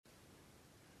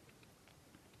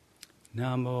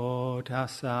Namo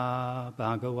tassa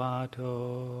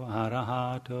bhagavato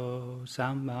arahato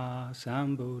samma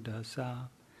sambuddhassa.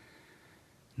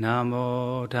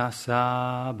 Namo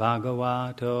tassa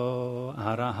bhagavato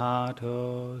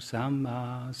arahato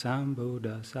samma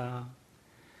sambuddhassa.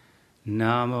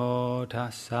 Namo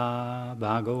tassa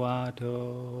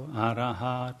bhagavato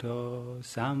arahato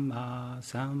samma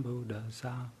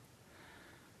sambuddhassa.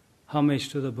 Homage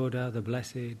to the Buddha, the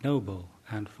blessed, noble,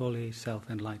 and fully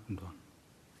self-enlightened one.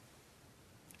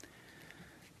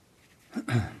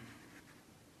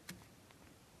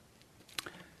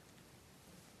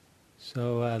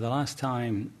 So the last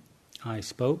time I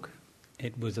spoke,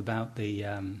 it was about the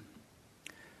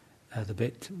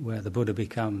bit where the Buddha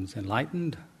becomes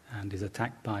enlightened and is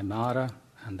attacked by Mara,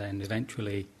 and then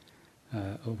eventually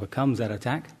overcomes that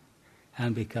attack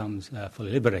and becomes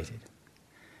fully liberated.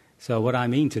 So what I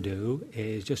mean to do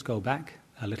is just go back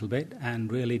a little bit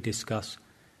and really discuss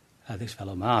this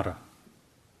fellow Mara.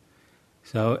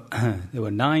 So there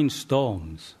were 9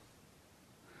 storms: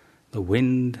 the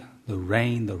wind, the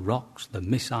rain, the rocks, the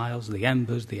missiles, the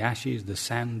embers, the ashes, the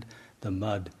sand, the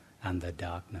mud, and the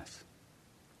darkness.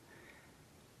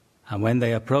 And when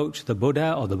they approached the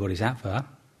Buddha or the Bodhisattva,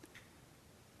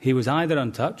 he was either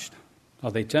untouched,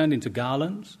 or they turned into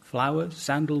garlands, flowers,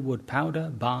 sandalwood powder,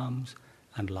 balms,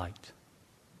 and light.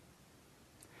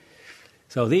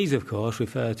 So these, of course,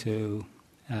 refer to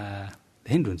the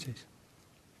hindrances,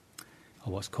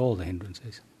 or what's called the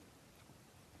hindrances.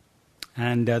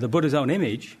 And the Buddha's own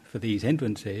image for these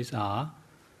hindrances are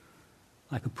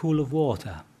like a pool of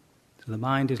water. So the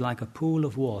mind is like a pool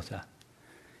of water.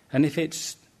 And if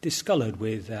it's discoloured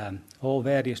with all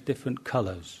various different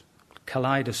colours,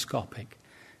 kaleidoscopic,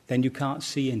 then you can't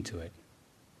see into it.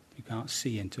 You can't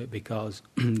see into it because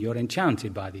you're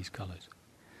enchanted by these colours.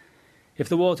 If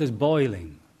the water's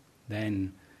boiling,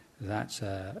 then that's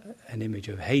an image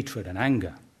of hatred and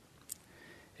anger.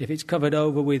 If it's covered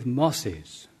over with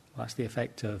mosses, that's the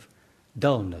effect of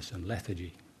dullness and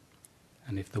lethargy.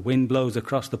 And if the wind blows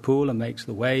across the pool and makes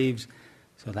the waves,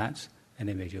 so that's an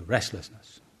image of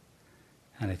restlessness.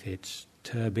 And if it's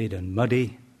turbid and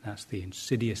muddy, that's the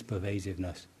insidious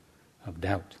pervasiveness of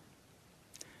doubt.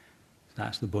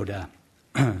 That's the Buddha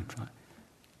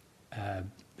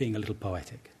being a little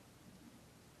poetic.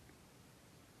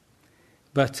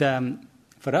 But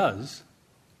for us,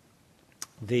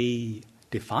 the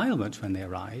defilements, when they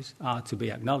arise, are to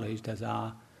be acknowledged as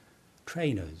our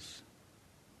trainers.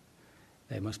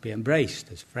 They must be embraced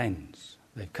as friends.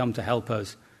 They've come to help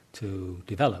us to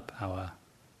develop our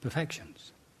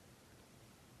perfections.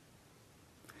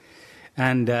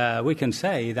 And we can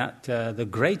say that the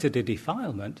greater the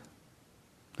defilement,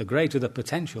 the greater the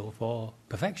potential for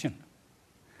perfection.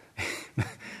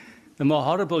 The more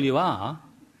horrible you are,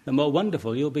 the more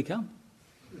wonderful you'll become.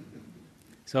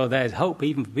 So there's hope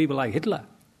even for people like Hitler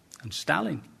and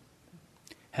Stalin.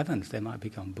 Heavens, they might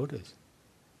become Buddhas.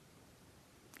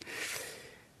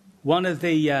 One of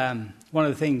the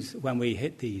things when we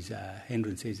hit these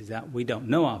hindrances is that we don't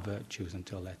know our virtues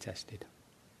until they're tested.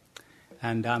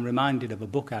 And I'm reminded of a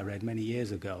book I read many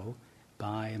years ago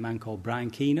by a man called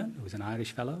Brian Keenan, who was an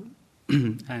Irish fellow,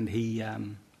 and he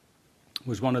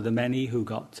was one of the many who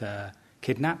got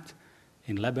kidnapped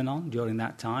in Lebanon during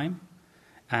that time.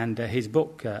 And his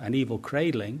book, An Evil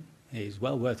Cradling, is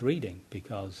well worth reading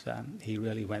because he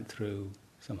really went through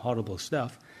some horrible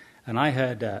stuff. And I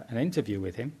heard an interview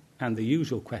with him, and the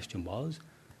usual question was,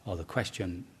 or the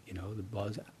question,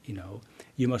 was,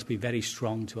 you must be very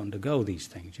strong to undergo these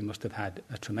things. You must have had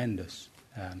a tremendous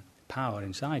power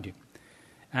inside you.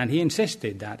 And he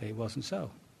insisted that it wasn't so,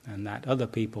 and that other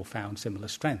people found similar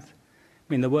strength. I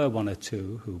mean, there were one or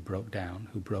two who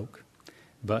broke,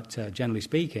 but generally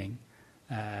speaking,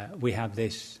 we have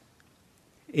this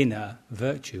inner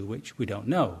virtue which we don't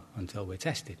know until we're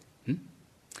tested.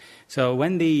 So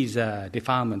when these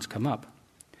defilements come up,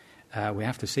 we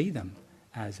have to see them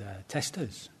as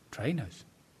testers, trainers,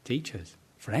 teachers,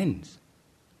 friends.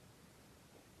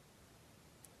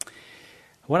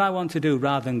 What I want to do,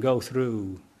 rather than go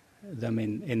through them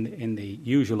in the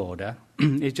usual order,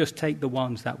 is just take the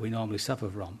ones that we normally suffer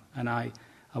from. And I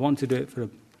want to do it for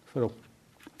a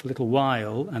little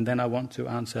while, and then I want to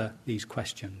answer these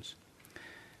questions.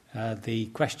 The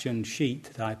question sheet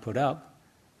that I put up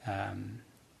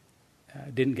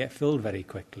didn't get filled very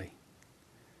quickly.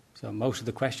 So most of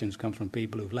the questions come from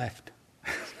people who've left.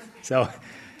 So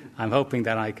I'm hoping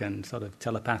that I can sort of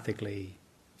telepathically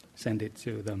send it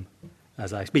to them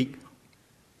as I speak.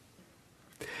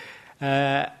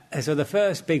 So the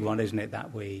first big one, isn't it,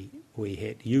 that we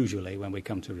hit usually when we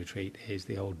come to retreat is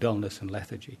the old dullness and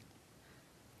lethargy.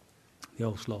 The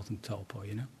old sloth and torpor,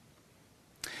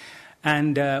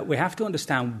 And we have to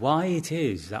understand why it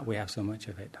is that we have so much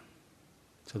of it.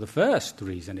 So the first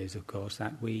reason is, of course,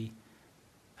 that we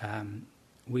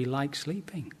like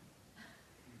sleeping.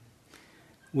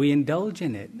 We indulge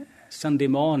in it. Sunday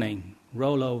morning,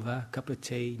 roll over, cup of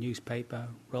tea, newspaper,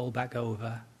 roll back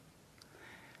over.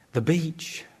 The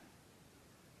beach.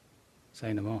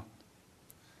 Say no more.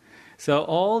 So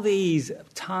all these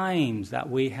times that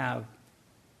we have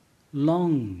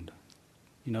longed,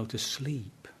 to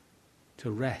sleep,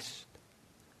 to rest,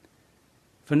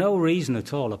 for no reason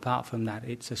at all apart from that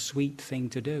it's a sweet thing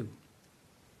to do,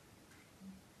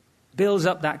 builds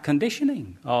up that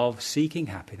conditioning of seeking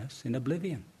happiness in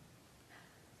oblivion.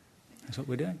 That's what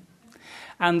we're doing.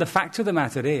 And the fact of the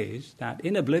matter is that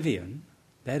in oblivion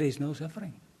there is no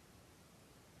suffering.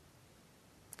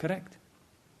 Correct?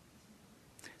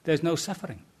 There's no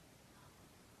suffering.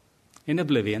 In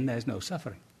oblivion there's no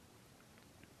suffering.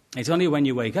 It's only when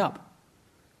you wake up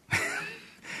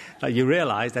that you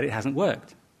realize that it hasn't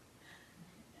worked.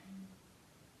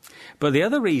 But the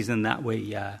other reason that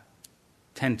we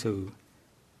tend to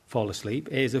fall asleep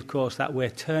is, of course, that we're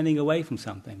turning away from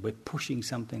something. We're pushing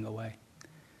something away.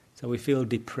 So we feel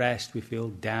depressed, we feel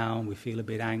down, we feel a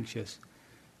bit anxious.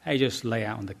 You just lay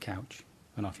out on the couch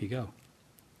and off you go.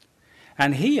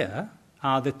 And here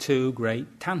are the two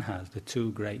great tanhas, the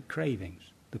two great cravings.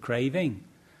 The craving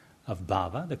of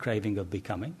bhava, the craving of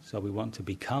becoming, so we want to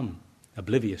become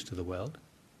oblivious to the world,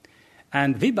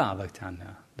 and vibhava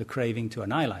tanha, the craving to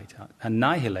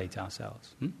annihilate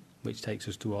ourselves, which takes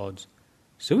us towards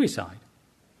suicide.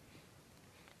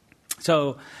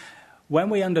 So when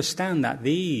we understand that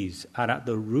these are at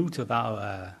the root of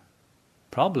our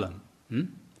problem,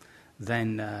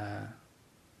 then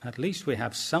at least we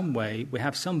have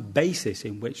some basis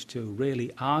in which to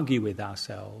really argue with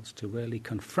ourselves, to really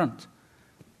confront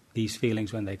these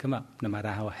feelings when they come up, no matter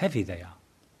how heavy they are.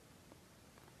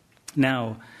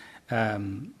 Now,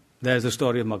 there's the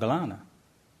story of Moggallana.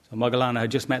 So Moggallana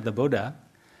had just met the Buddha,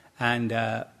 and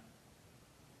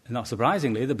not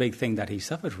surprisingly, the big thing that he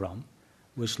suffered from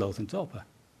was sloth and torpor.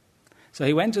 So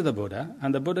he went to the Buddha,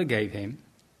 and the Buddha gave him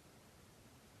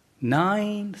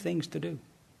 9 things to do.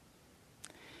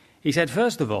 He said,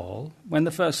 first of all, when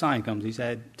the first sign comes, he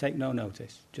said, take no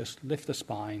notice. Just lift the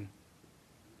spine,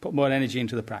 put more energy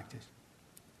into the practice.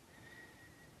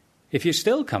 If you're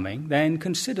still coming, then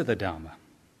consider the Dharma.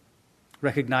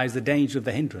 Recognize the danger of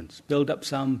the hindrance. Build up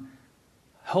some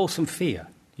wholesome fear,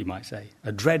 you might say,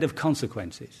 a dread of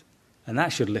consequences. And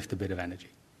that should lift a bit of energy.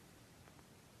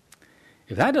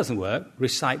 If that doesn't work,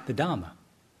 recite the Dharma.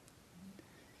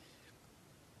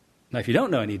 Now, if you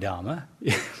don't know any Dharma,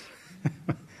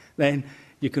 then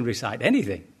you can recite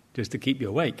anything just to keep you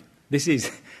awake. This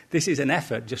is an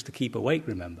effort just to keep awake,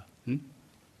 remember.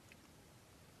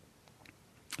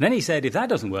 Then he said, if that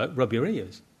doesn't work, rub your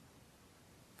ears.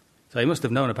 So he must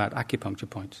have known about acupuncture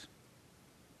points.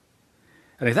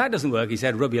 And if that doesn't work, he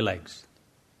said, rub your legs.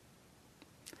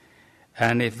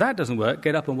 And if that doesn't work,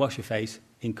 get up and wash your face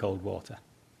in cold water.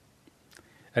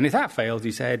 And if that fails,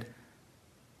 he said,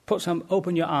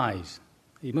 open your eyes.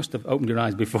 You must have opened your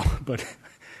eyes before, but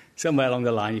somewhere along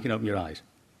the line you can open your eyes.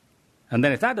 And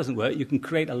then if that doesn't work, you can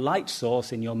create a light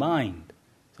source in your mind.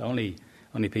 So only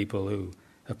people who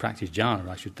have practiced jhana,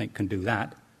 I should think, can do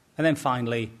that. And then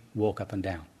finally, walk up and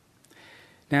down.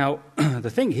 Now, the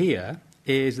thing here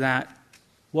is that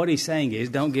what he's saying is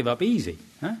don't give up easy.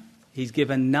 He's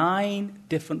given 9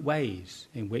 different ways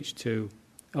in which to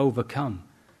overcome,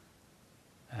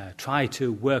 try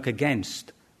to work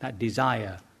against that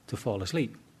desire to fall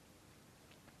asleep.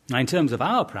 Now, in terms of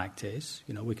our practice,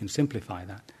 we can simplify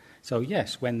that. So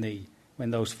yes, when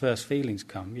those first feelings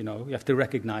come, you have to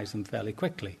recognize them fairly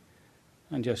quickly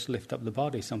and just lift up the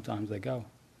body. Sometimes they go.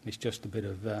 It's just a bit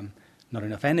of not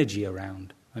enough energy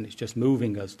around, and it's just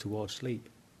moving us towards sleep.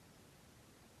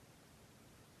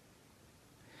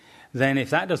 Then if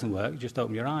that doesn't work, just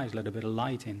open your eyes, let a bit of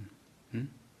light in.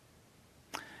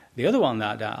 The other one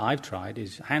that I've tried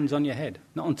is hands on your head.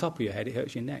 Not on top of your head, it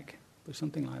hurts your neck, but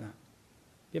something like that.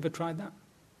 You ever tried that?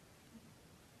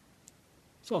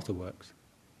 Sort of works.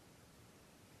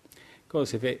 Of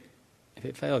course, if it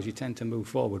fails, you tend to move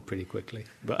forward pretty quickly,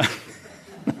 but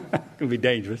it can be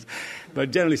dangerous.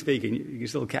 But generally speaking, you can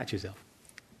still catch yourself.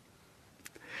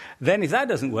 Then if that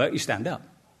doesn't work, you stand up.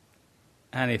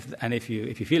 And if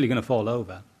you feel you're going to fall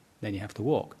over, then you have to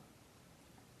walk.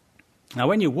 Now,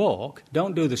 when you walk,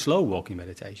 don't do the slow walking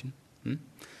meditation.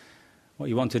 What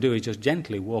you want to do is just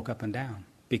gently walk up and down,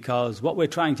 because what we're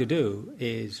trying to do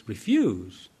is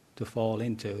refuse to fall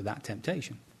into that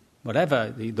temptation.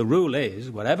 Whatever the rule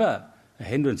is, whatever a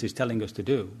hindrance is telling us to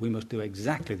do, we must do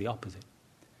exactly the opposite.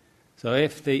 So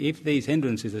if these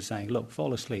hindrances are saying, look,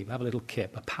 fall asleep, have a little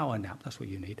kip, a power nap, that's what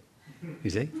you need, you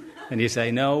see? And you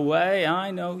say, no way, I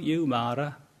know you,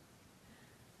 Mara.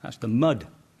 That's the mud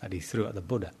that he threw at the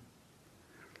Buddha.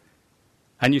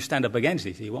 And you stand up against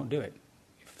it, so you won't do it.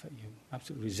 You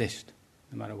absolutely resist,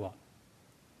 no matter what.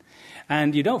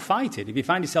 And you don't fight it. If you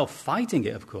find yourself fighting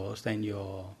it, of course, then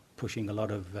you're pushing a lot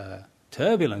of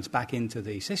turbulence back into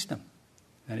the system.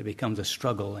 And it becomes a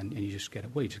struggle, and you just get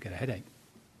a headache.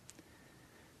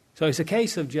 So it's a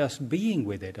case of just being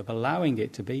with it, of allowing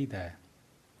it to be there.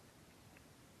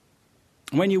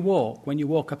 When you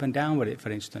walk up and down with it,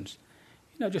 for instance,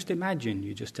 just imagine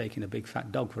you're just taking a big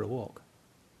fat dog for a walk.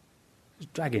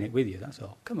 Just dragging it with you, that's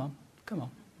all. Come on,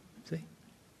 see?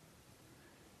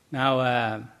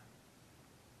 Now,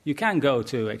 you can go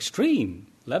to extreme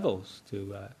levels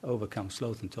to overcome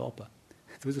sloth and torpor.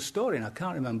 There was a story, and I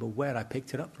can't remember where I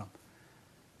picked it up from,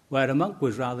 where a monk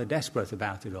was rather desperate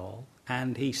about it all,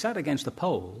 and he sat against a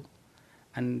pole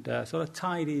and sort of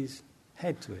tied his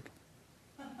head to it.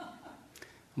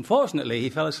 Unfortunately, he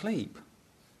fell asleep.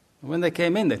 And when they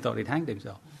came in, they thought he'd hanged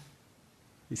himself.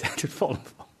 His head had fallen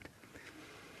forward.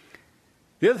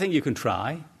 The other thing you can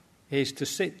try is to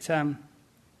sit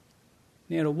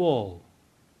near a wall.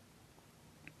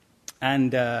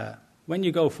 And when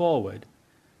you go forward,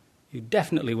 you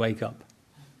definitely wake up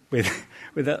with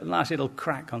a nice little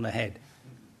crack on the head.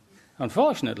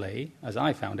 Unfortunately, as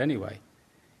I found anyway,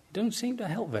 it doesn't seem to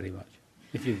help very much.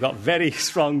 If you've got very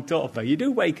strong torpor, you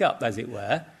do wake up, as it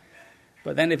were,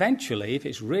 but then eventually, if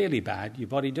it's really bad, your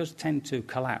body does tend to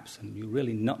collapse and you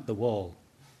really nut the wall.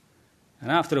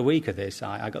 And after a week of this,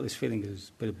 I got this feeling there's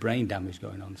a bit of brain damage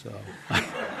going on, so I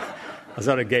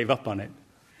sort of gave up on it.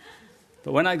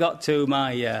 But when I got to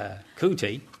my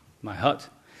kuti, my hut,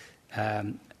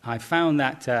 I found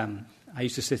that I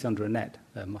used to sit under a net,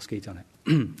 a mosquito net.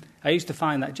 I used to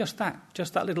find that just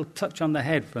that little touch on the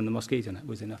head from the mosquito net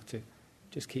was enough to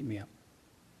just keep me up.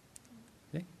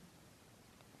 See?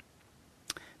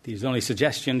 These are only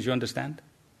suggestions, you understand?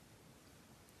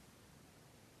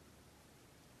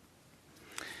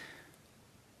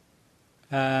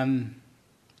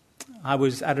 I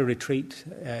was at a retreat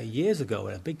years ago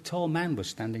where a big tall man was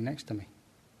standing next to me.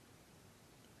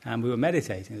 And we were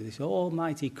meditating with this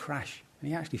almighty crash. And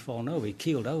he actually fallen over, he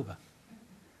keeled over.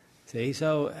 See,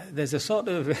 so there's a sort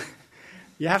of...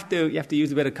 you have to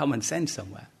use a bit of common sense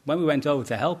somewhere. When we went over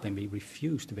to help him, he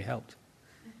refused to be helped.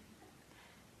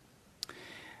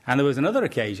 And there was another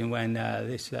occasion when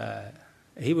this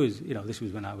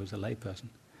was when I was a layperson.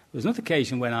 There was another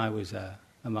occasion when I was a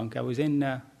monk. I was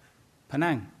in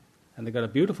Penang, and they got a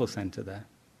beautiful centre there.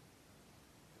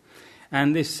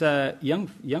 And this young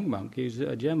monk, he was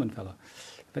a German fellow,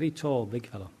 very tall, big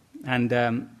fellow,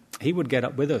 and he would get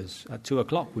up with us at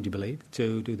 2:00, would you believe,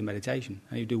 to do the meditation.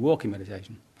 And he'd do walking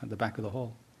meditation at the back of the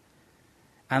hall.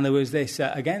 And there was this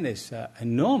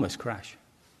enormous crash.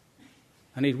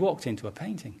 And he'd walked into a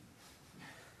painting.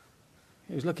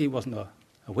 He was lucky it wasn't a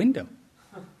window.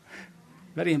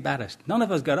 Very embarrassed. None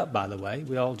of us got up, by the way.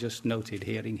 We all just noted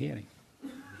hearing.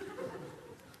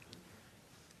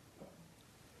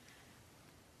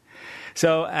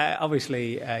 So,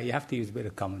 obviously, you have to use a bit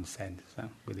of common sense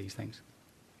with these things.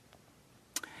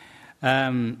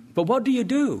 But what do you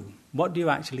do? What do you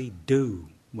actually do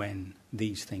when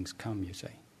these things come, you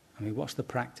say? I mean, what's the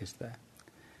practice there?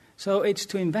 So it's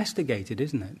to investigate it,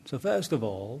 isn't it? So first of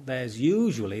all, there's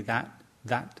usually that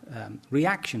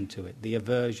reaction to it, the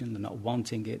aversion, the not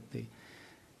wanting it, you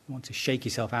want to shake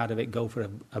yourself out of it, go for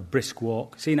a brisk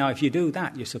walk. See, now, if you do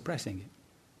that, you're suppressing it.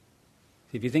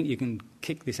 If you think you can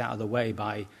kick this out of the way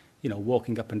by,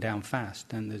 walking up and down fast,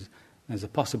 then there's a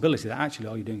possibility that actually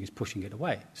all you're doing is pushing it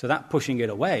away. So that pushing it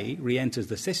away re-enters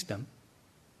the system,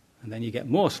 and then you get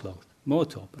more sloth, more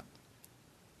torpor.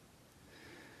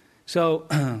 So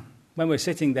when we're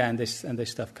sitting there and this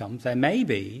stuff comes, there may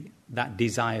be that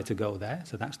desire to go there,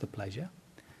 so that's the pleasure,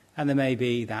 and there may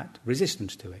be that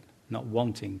resistance to it, not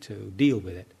wanting to deal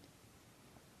with it.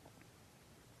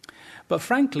 But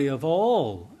frankly, of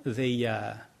all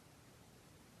the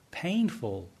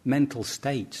painful mental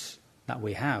states that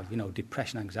we have,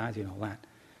 depression, anxiety and all that,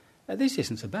 this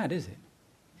isn't so bad, is it?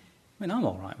 I mean, I'm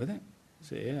all right with it.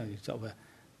 So, sort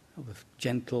of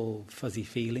gentle, fuzzy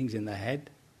feelings in the head.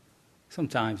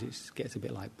 Sometimes it gets a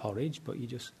bit like porridge, but you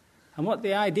just... And what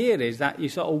the idea is that you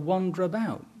sort of wander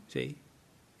about, see?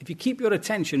 If you keep your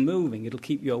attention moving, it'll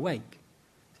keep you awake.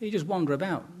 So you just wander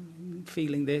about,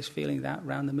 feeling this, feeling that,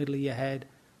 around the middle of your head.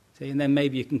 See? And then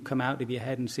maybe you can come out of your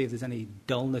head and see if there's any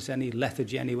dullness, any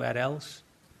lethargy anywhere else.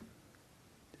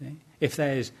 See? If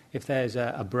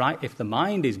the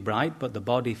mind is bright but the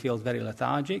body feels very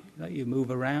lethargic, you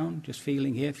move around, just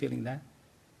feeling here, feeling there.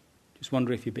 Just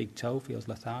wonder if your big toe feels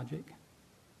lethargic.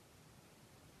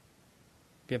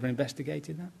 Have you ever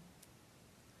investigated that?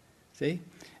 See?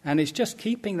 And it's just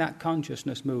keeping that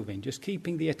consciousness moving, just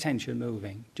keeping the attention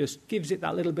moving, just gives it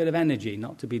that little bit of energy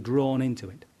not to be drawn into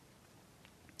it.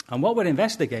 And what we're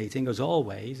investigating, as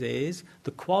always, is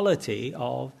the quality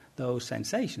of those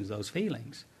sensations, those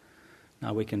feelings.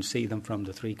 Now, we can see them from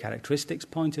the three characteristics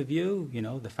point of view,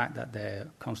 the fact that they're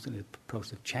constantly in the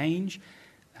process of change,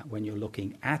 that when you're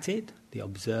looking at it, the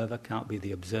observer can't be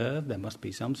the observed, there must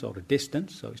be some sort of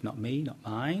distance, so it's not me, not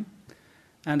mine.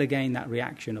 And again, that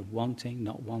reaction of wanting,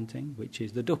 not wanting, which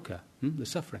is the dukkha, the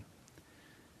suffering.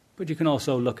 But you can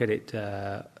also look at it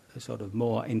sort of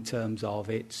more in terms of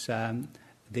its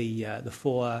the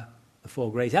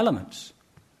four great elements.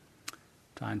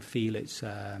 Try and feel its.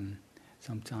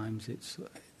 Sometimes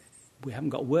we haven't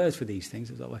got words for these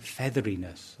things. It's like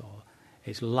featheriness, or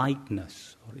its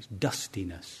lightness, or its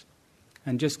dustiness,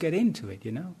 and just get into it.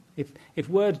 If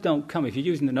words don't come, if you're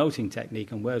using the noting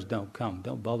technique and words don't come,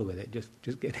 don't bother with it.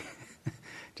 Just get,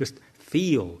 just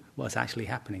feel what's actually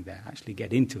happening there. Actually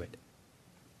get into it.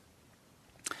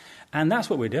 And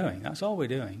that's what we're doing. That's all we're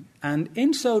doing. And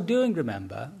in so doing,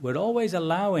 remember, we're always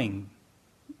allowing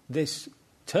this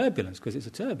turbulence, because it's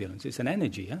a turbulence, it's an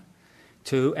energy,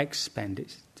 to expend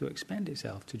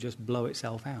itself, to just blow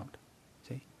itself out.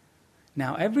 See?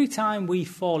 Now, every time we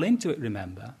fall into it,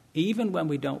 remember, even when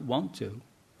we don't want to,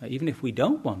 even if we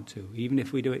don't want to, even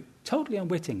if we do it totally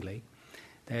unwittingly,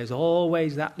 there's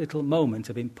always that little moment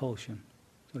of impulsion.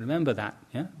 So remember that,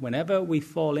 Whenever we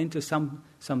fall into some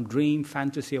dream,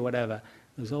 fantasy or whatever,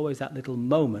 there's always that little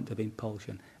moment of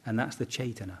impulsion, and that's the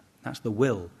chaitana, that's the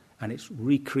will. And it's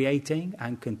recreating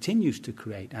and continues to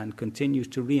create and continues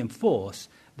to reinforce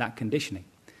that conditioning.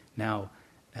 Now,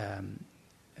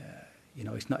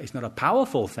 it's not a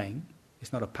powerful thing.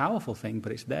 It's not a powerful thing,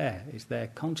 but it's there. It's there,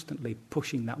 constantly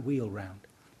pushing that wheel round.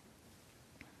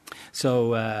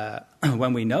 So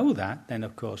when we know that, then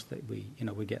of course that we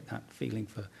get that feeling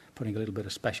for putting a little bit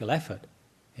of special effort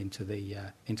into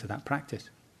that practice.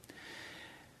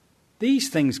 These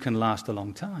things can last a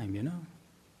long time,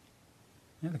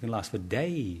 They can last for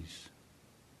days.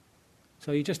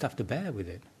 So you just have to bear with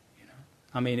it,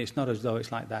 I mean, it's not as though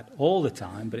it's like that all the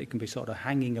time, but it can be sort of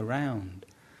hanging around.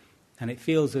 And it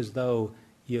feels as though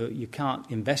you can't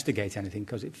investigate anything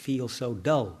because it feels so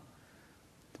dull.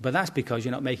 But that's because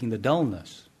you're not making the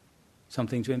dullness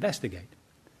something to investigate.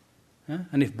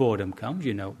 And if boredom comes,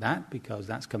 you note that, because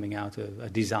that's coming out of a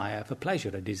desire for pleasure,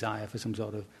 a desire for some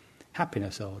sort of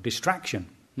happiness or distraction.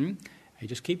 You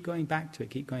just keep going back to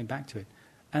it.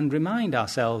 And remind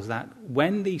ourselves that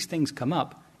when these things come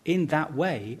up in that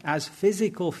way, as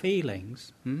physical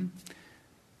feelings,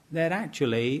 they're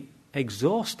actually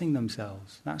exhausting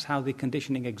themselves. That's how the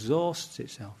conditioning exhausts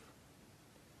itself.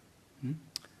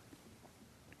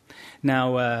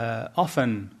 Now,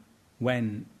 often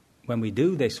when we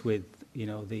do this with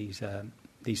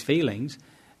these feelings,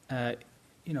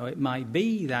 it might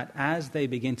be that as they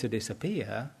begin to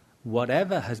disappear,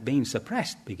 whatever has been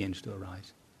suppressed begins to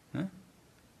arise.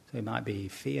 So it might be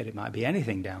fear, it might be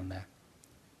anything down there.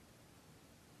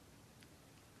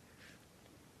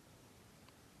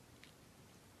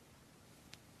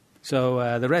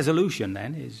 So the resolution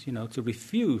then is, to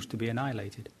refuse to be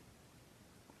annihilated.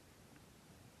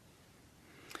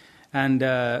 And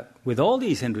with all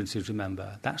these hindrances,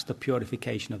 remember, that's the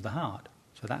purification of the heart.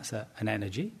 So that's an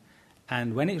energy,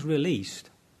 and when it's released,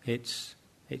 it's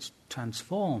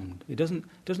transformed. It doesn't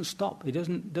stop. It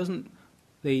doesn't.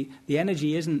 The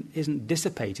energy isn't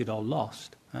dissipated or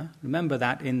lost. Remember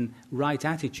that in right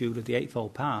attitude of the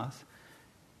Eightfold Path,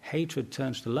 hatred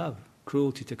turns to love,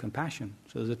 cruelty to compassion.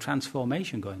 So there's a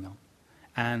transformation going on,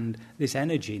 and this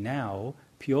energy now,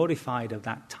 purified of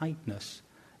that tightness,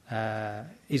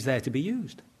 is there to be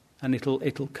used, and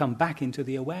it'll come back into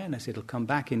the awareness. It'll come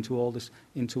back into all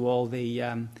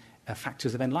the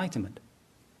factors of enlightenment.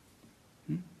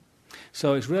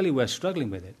 So it's really we're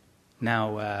struggling with it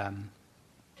now.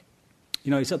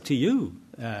 It's up to you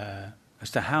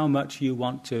as to how much you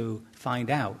want to find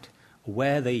out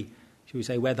where the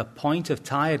point of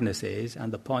tiredness is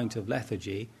and the point of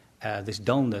lethargy, this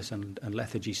dullness and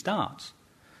lethargy starts.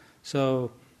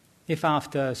 So if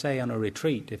after, say, on a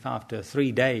retreat, if after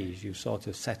 3 days you've sort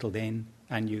of settled in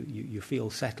and you feel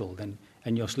settled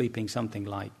and you're sleeping something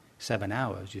like 7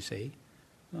 hours, you see,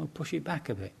 well, push it back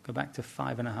a bit, go back to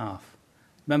 5.5.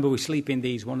 Remember, we sleep in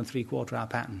these 1 3/4 hour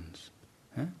patterns.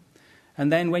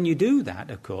 And then when you do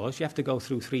that, of course, you have to go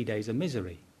through 3 days of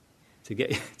misery. to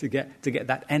get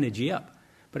that energy up.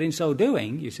 But in so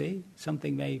doing, you see,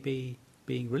 something may be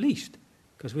being released,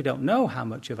 because we don't know how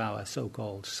much of our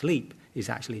so-called sleep is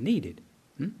actually needed.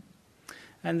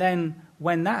 And then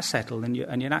when that's settled and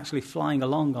you're actually flying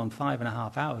along on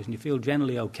 5.5 hours and you feel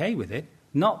generally okay with it,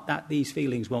 not that these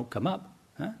feelings won't come up,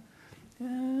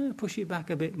 push it back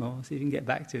a bit more, so you can get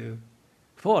back to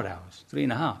 4 hours,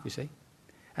 3.5, you see,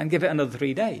 and give it another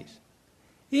 3 days.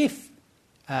 If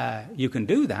you can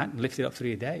do that and lift it up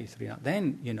 3 days,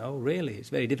 then, really it's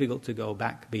very difficult to go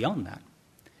back beyond that.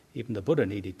 Even the Buddha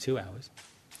needed 2 hours.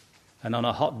 And on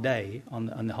a hot day, on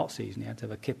the hot season, he had to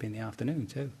have a kip in the afternoon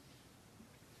too.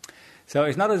 So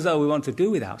it's not as though we want to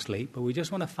do without sleep, but we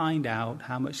just want to find out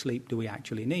how much sleep do we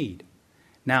actually need.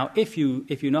 Now, if you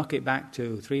knock it back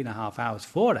to 3.5 hours,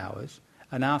 4 hours,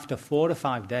 and after 4 to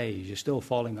 5 days you're still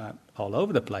falling out all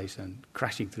over the place and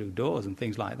crashing through doors and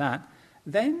things like that,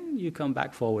 then you come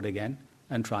back forward again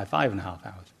and try 5.5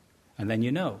 hours. And then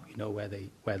you know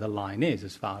where the line is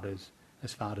as far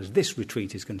as this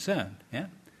retreat is concerned. Yeah?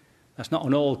 That's not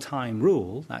an all-time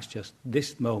rule, that's just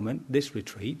this moment, this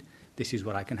retreat, this is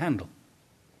what I can handle.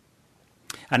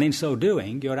 And in so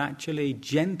doing, you're actually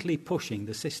gently pushing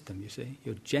the system, you see.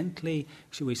 You're gently,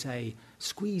 should we say,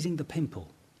 squeezing the pimple.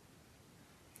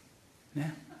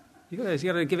 Yeah? You've got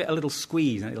to give it a little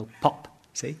squeeze and it'll pop,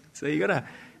 see? So you've got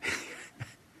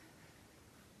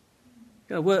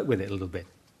to work with it a little bit.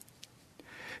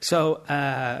 So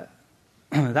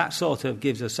that sort of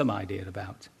gives us some idea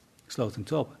about sloth and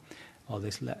torpor. Or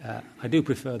this, I do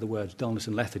prefer the words dullness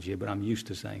and lethargy, but I'm used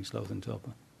to saying sloth and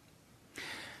torpor.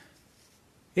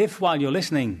 If while you're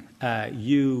listening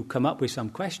you come up with some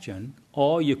question,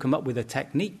 or you come up with a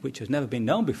technique which has never been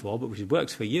known before but which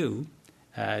works for you,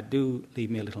 do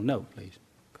leave me a little note, please,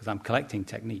 because I'm collecting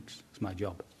techniques. It's my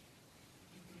job.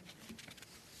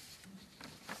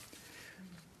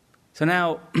 So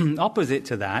now, opposite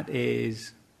to that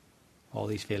is all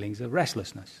these feelings of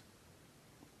restlessness.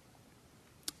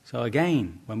 So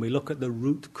again, when we look at the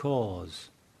root cause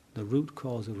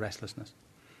of restlessness.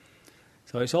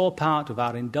 So it's all part of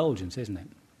our indulgence, isn't it?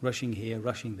 Rushing here,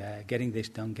 rushing there, getting this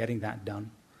done, getting that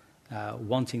done,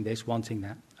 wanting this, wanting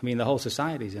that. I mean, the whole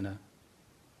society is in a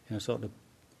sort of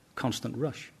constant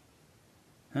rush.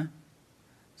 Huh?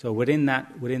 So within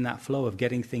that flow of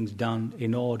getting things done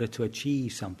in order to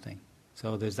achieve something.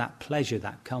 So there's that pleasure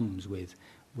that comes with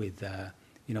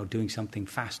doing something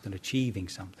fast and achieving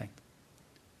something.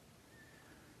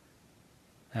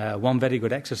 One very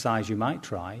good exercise you might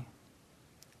try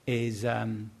is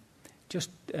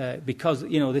because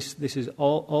this is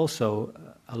also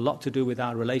a lot to do with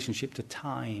our relationship to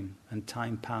time and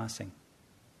time passing.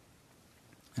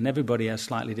 And everybody has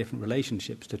slightly different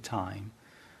relationships to time,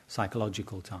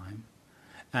 psychological time.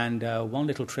 And one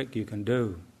little trick you can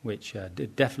do, which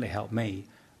did definitely help me,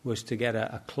 was to get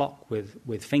a clock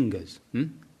with fingers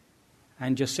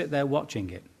and just sit there watching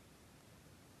it.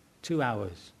 2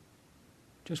 hours.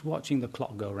 Just watching the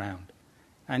clock go round.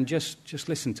 And just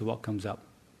listen to what comes up.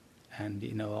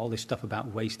 And, all this stuff about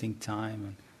wasting time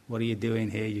and what are you doing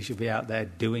here? You should be out there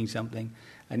doing something.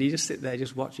 And you just sit there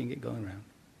just watching it going round.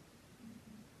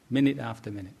 Minute after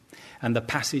minute. And the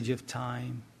passage of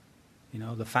time,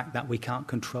 the fact that we can't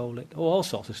control it, all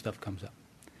sorts of stuff comes up.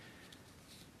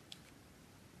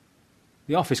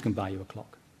 The office can buy you a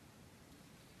clock.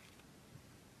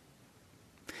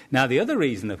 Now, the other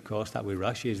reason, of course, that we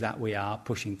rush is that we are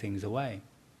pushing things away.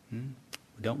 We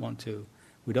don't want to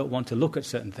look at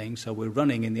certain things, so we're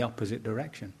running in the opposite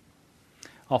direction.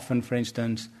 Often, for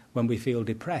instance, when we feel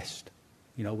depressed,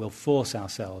 we'll force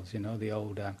ourselves, the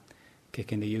old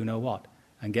kick in the you-know-what,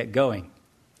 and get going.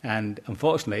 And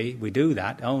unfortunately, we do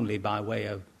that only by way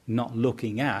of not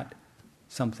looking at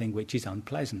something which is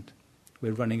unpleasant.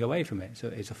 We're running away from it, so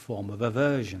it's a form of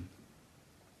aversion.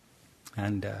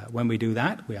 And when we do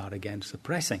that, we are again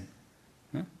suppressing.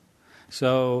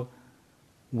 So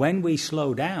when we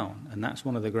slow down, and that's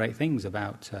one of the great things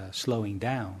about slowing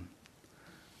down,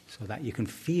 so that you can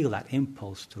feel that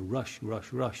impulse to rush,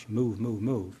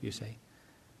 move, you see.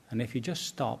 And if you just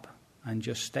stop and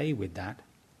just stay with that,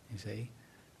 you see,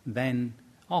 then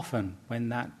often when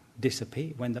that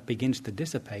begins to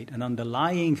dissipate, an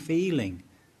underlying feeling,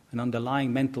 an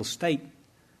underlying mental state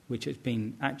which has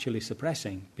been actually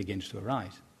suppressing begins to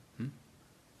arise.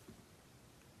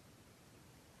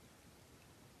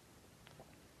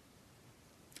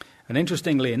 And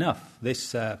interestingly enough,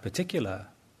 this particular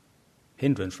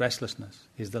hindrance, restlessness,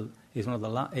 is the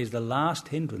last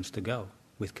hindrance to go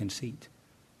with conceit.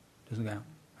 Doesn't go.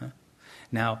 Huh?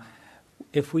 Now,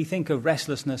 if we think of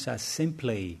restlessness as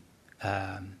simply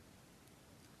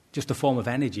just a form of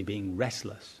energy being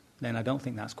restless, then I don't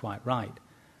think that's quite right.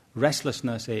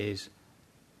 Restlessness is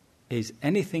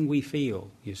anything we feel,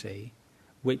 you see,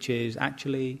 which is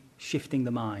actually shifting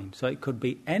the mind. So it could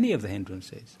be any of the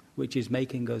hindrances which is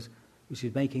making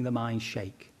the mind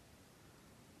shake.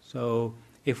 So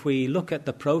if we look at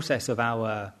the process of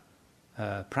our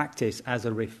practice as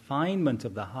a refinement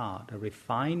of the heart, a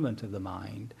refinement of the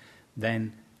mind,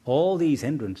 then all these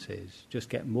hindrances just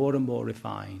get more and more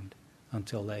refined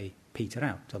until they peter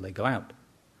out, till they go out.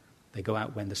 They go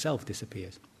out when the self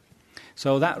disappears.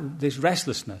 So that this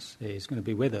restlessness is going to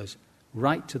be with us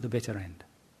right to the bitter end.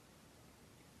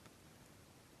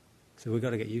 So we've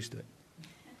got to get used to it.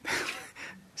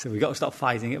 So we've got to stop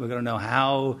fighting it. We've got to know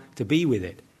how to be with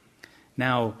it.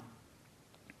 Now,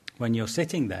 when you're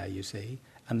sitting there, you see,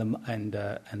 and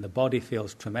the body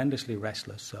feels tremendously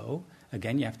restless, so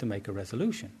again you have to make a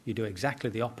resolution. You do exactly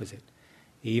the opposite.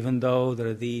 Even though there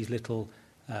are these little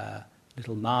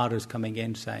maras coming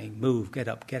in saying, move, get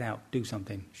up, get out, do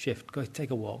something, shift, go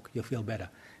take a walk, you'll feel better.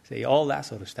 See, all that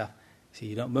sort of stuff. See,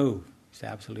 you don't move. You stay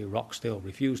absolutely rock still,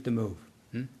 refuse to move.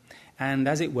 And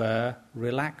as it were,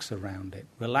 relax around it.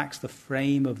 Relax the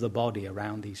frame of the body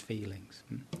around these feelings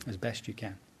as best you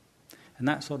can. And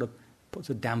that sort of puts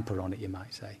a damper on it, you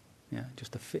might say. Yeah,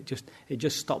 it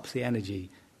just stops the energy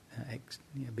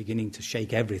beginning to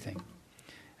shake everything.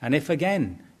 And if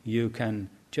again you can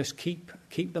just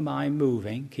keep the mind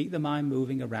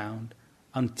moving around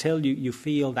until you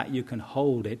feel that you can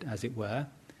hold it, as it were,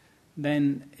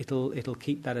 then it'll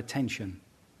keep that attention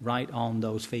right on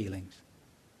those feelings.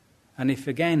 And if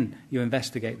again you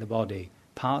investigate the body,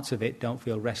 parts of it don't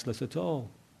feel restless at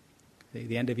all.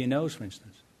 The end of your nose, for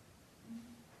instance.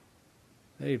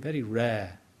 Very, very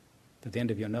rare for the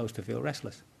end of your nose to feel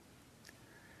restless.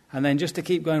 And then just to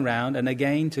keep going round, and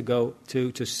again to go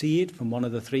to see it from one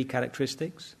of the three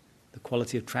characteristics, the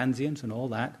quality of transience and all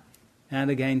that,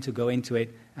 and again to go into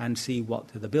it and see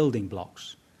what are the building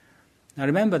blocks. Now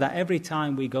remember that every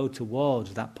time we go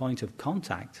towards that point of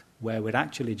contact, where we're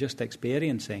actually just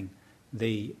experiencing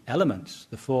the elements,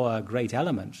 the four great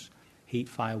elements, heat,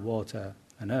 fire, water,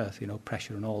 and earth,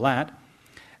 pressure and all that,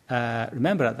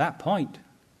 remember at that point,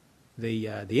 the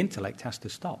intellect has to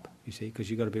stop, you see, because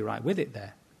you've got to be right with it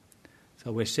there.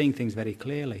 So we're seeing things very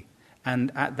clearly.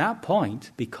 And at that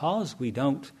point, because we've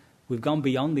gone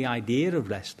beyond the idea of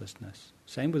restlessness,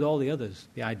 same with all the others,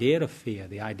 the idea of fear,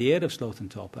 the idea of sloth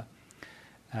and torpor,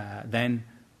 then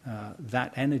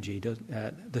that energy,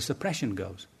 the suppression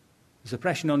goes. The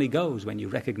suppression only goes when you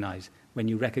recognize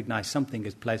something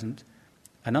as pleasant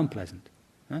and unpleasant.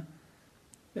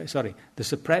 The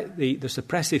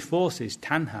suppressive forces,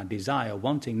 tanha, desire,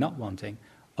 wanting, not wanting,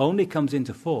 only comes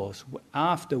into force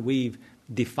after we've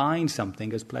defined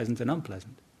something as pleasant and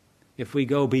unpleasant. If we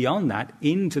go beyond that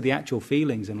into the actual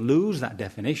feelings and lose that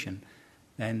definition,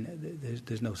 then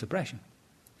there's no suppression.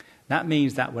 That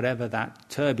means that whatever that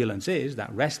turbulence is,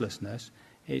 that restlessness,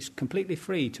 is completely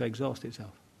free to exhaust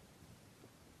itself.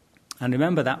 And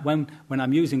remember that when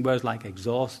I'm using words like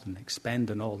exhaust and expend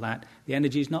and all that, the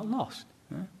energy is not lost.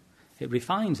 It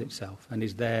refines itself and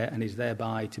is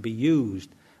thereby to be used.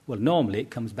 Well, normally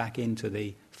it comes back into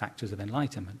the factors of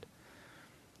enlightenment.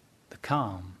 The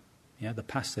calm, the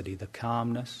passivity, the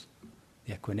calmness,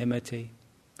 the equanimity,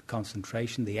 the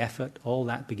concentration, the effort, all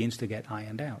that begins to get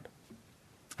ironed out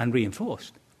and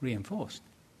reinforced.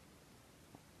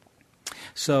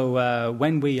 So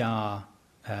when we are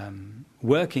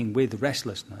working with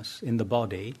restlessness in the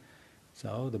body,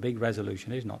 so the big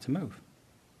resolution is not to move.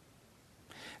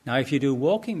 Now, if you do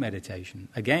walking meditation,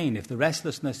 again, if the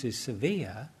restlessness is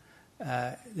severe,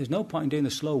 there's no point in doing the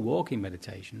slow walking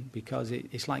meditation, because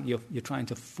it's like you're trying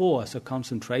to force a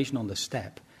concentration on the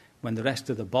step when the rest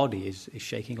of the body is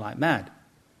shaking like mad.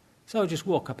 So just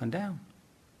walk up and down.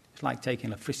 It's like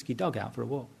taking a frisky dog out for a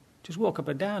walk. Just walk up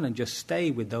and down and just stay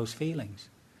with those feelings.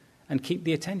 And keep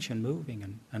the attention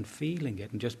moving and feeling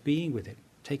it and just being with it.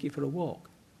 Take it for a walk.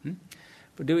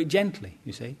 But do it gently,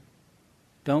 you see.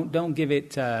 Don't give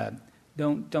it.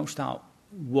 Don't start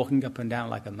walking up and down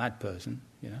like a mad person,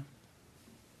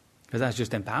 because that's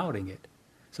just empowering it.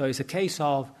 So it's a case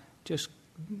of just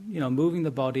moving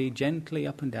the body gently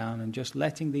up and down and just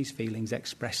letting these feelings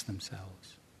express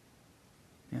themselves.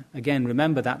 Yeah? Again,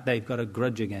 remember that they've got a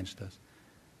grudge against us.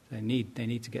 They need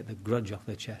to get the grudge off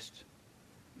their chests.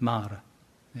 Mara,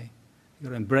 you've got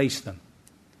to embrace them.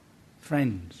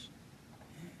 Friends.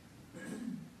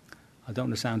 I don't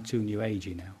want to sound too new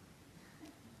agey now.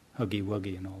 Huggy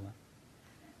wuggy and all that.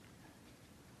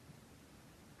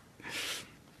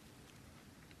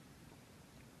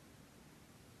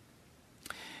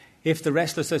 If the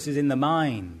restlessness is in the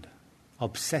mind,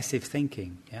 obsessive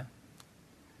thinking,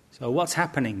 So what's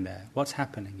happening there? What's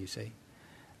happening, you see?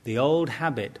 The old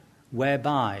habit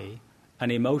whereby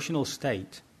an emotional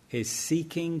state is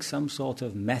seeking some sort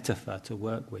of metaphor to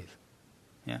work with.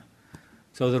 Yeah.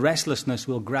 So the restlessness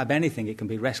will grab anything it can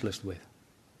be restless with.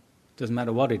 Doesn't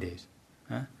matter what it is.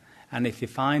 Huh? And if you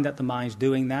find that the mind's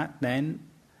doing that, then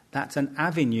that's an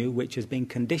avenue which has been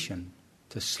conditioned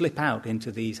to slip out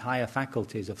into these higher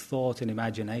faculties of thought and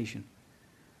imagination.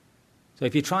 So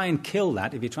if you try and kill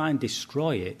that, if you try and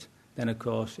destroy it, then of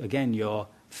course, again, you're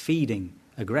feeding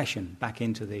aggression back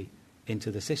into the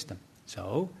system.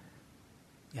 So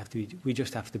we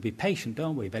just have to be patient,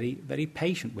 don't we? Very, very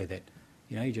patient with it.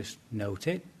 You just note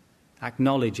it,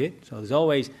 acknowledge it. So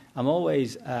I'm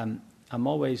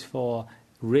always for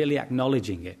really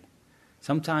acknowledging it.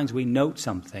 Sometimes we note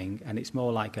something and it's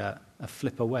more like a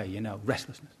flip away,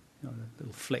 restlessness, a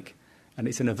little flick. And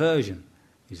it's an aversion,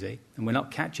 you see, and we're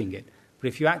not catching it. But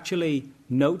if you actually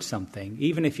note something,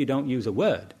 even if you don't use a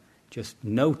word, just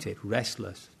note it,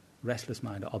 restless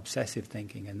mind, or obsessive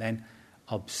thinking. And then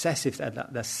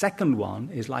the second one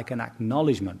is like an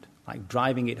acknowledgement, like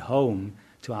driving it home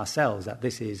to ourselves that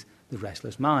this is the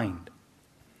restless mind.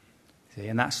 See,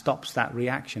 and that stops that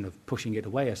reaction of pushing it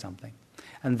away or something.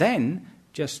 And then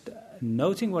just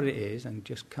noting what it is and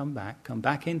just come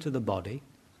back into the body.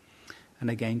 And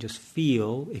again, just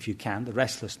feel, if you can, the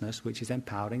restlessness which is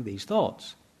empowering these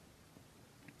thoughts.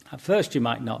 At first, you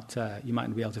might not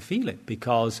be able to feel it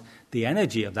because the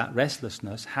energy of that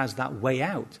restlessness has that way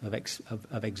out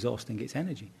of exhausting its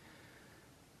energy.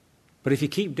 But if you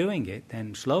keep doing it,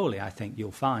 then slowly, I think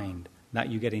you'll find that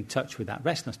you get in touch with that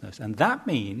restlessness, and that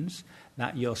means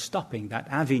that you're stopping that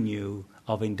avenue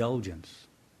of indulgence.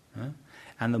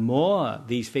 And the more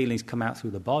these feelings come out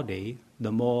through the body,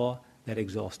 the more they're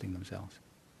exhausting themselves.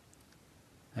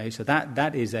 So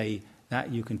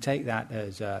that you can take that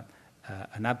as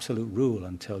an absolute rule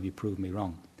until you prove me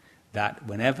wrong. That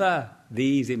whenever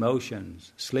these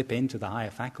emotions slip into the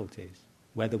higher faculties,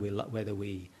 whether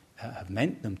we have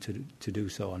meant them to do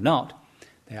so or not,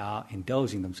 they are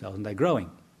indulging themselves and they're growing.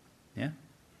 Yeah.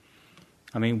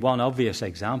 I mean, one obvious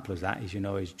example of that is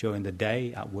during the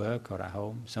day at work or at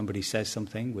home, somebody says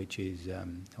something which is a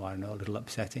little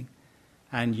upsetting.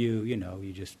 And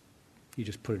you just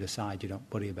put it aside, you don't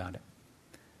worry about it.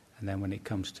 And then when it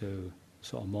comes to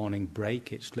sort of morning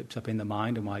break, it slips up in the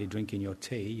mind, and while you're drinking your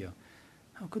tea,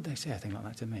 how could they say a thing like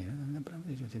that to me?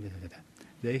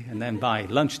 And then by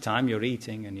lunchtime, you're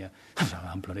eating, and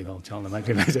I'm bloody well telling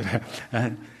them.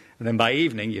 And then by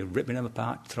evening, you're ripping them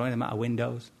apart, throwing them out of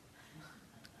windows,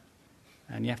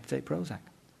 and you have to take Prozac.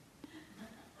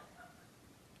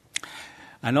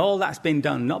 And all that's been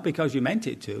done not because you meant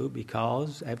it to,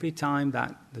 because every time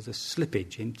that there's a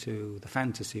slippage into the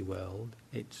fantasy world,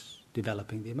 it's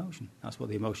developing the emotion. That's what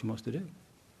the emotion wants to do.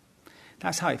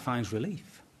 That's how it finds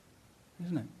relief,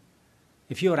 isn't it?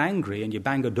 If you're angry and you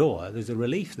bang a door, there's a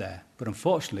relief there. But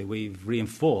unfortunately, we've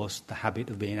reinforced the habit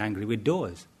of being angry with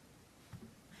doors.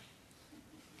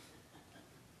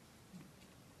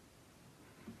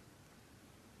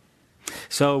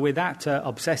 So with that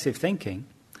obsessive thinking,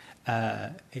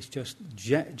 it's just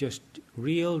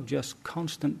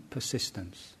constant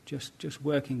persistence, just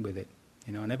working with it,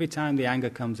 And every time the anger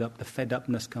comes up, the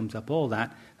fed-upness comes up, all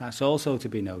that's also to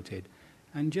be noted.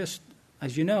 And just,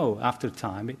 as you know, after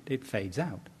time, it fades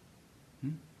out.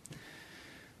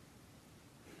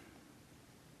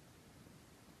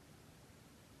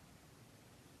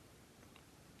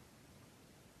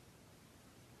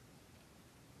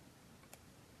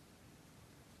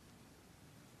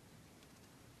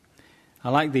 I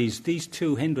like these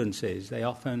two hindrances. They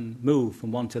often move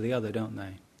from one to the other, don't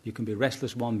they? You can be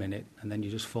restless 1 minute, and then you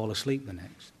just fall asleep the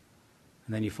next.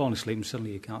 And then you fall asleep, and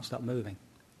suddenly you can't stop moving.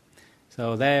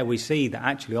 So there we see that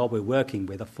actually all we're working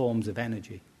with are forms of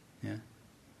energy. Yeah.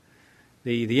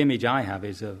 The image I have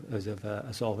is of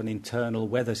a sort of an internal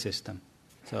weather system.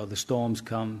 So the storms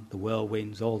come, the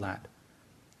whirlwinds, all that.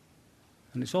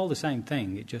 And it's all the same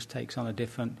thing. It just takes on a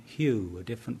different hue, a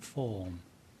different form.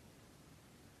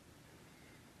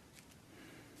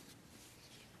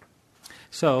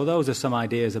 So those are some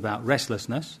ideas about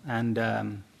restlessness. And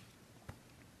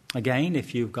again,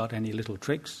 if you've got any little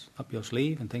tricks up your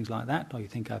sleeve and things like that, or you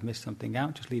think I've missed something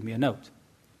out, just leave me a note.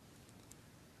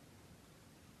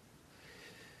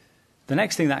 The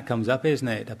next thing that comes up, isn't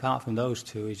it, apart from those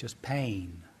two, is just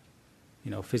pain.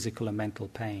 Physical and mental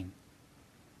pain.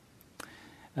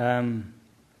 When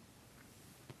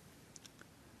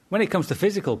it comes to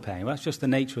physical pain, well, that's just the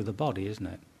nature of the body, isn't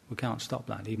it? We can't stop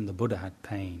that. Even the Buddha had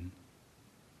pain.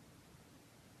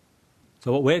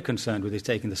 So what we're concerned with is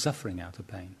taking the suffering out of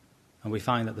pain. And we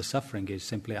find that the suffering is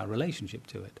simply our relationship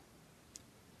to it.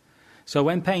 So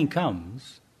when pain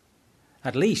comes,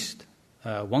 at least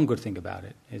one good thing about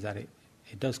it is that it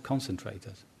does concentrate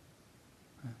us.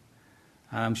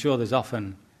 And I'm sure there's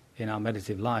often in our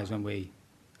meditative lives when we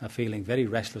are feeling very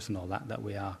restless and all that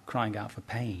we are crying out for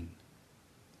pain.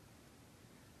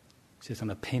 Sits on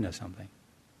a pin or something.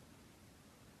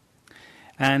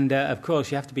 And of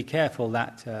course you have to be careful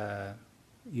that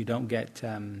you don't get,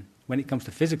 when it comes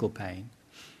to physical pain,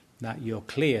 that you're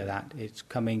clear that it's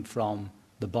coming from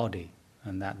the body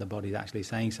and that the body is actually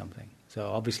saying something. So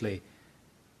obviously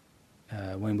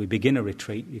when we begin a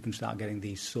retreat, you can start getting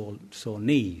these sore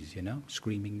knees,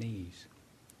 screaming knees.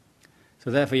 So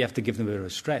therefore you have to give them a bit of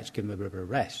a stretch, give them a bit of a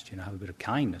rest, have a bit of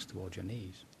kindness towards your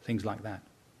knees, things like that.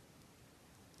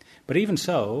 But even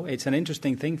so, it's an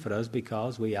interesting thing for us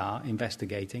because we are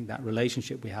investigating that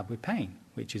relationship we have with pain,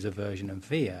 which is aversion and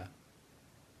fear.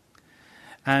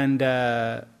 And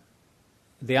the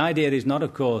idea is not,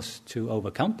 of course, to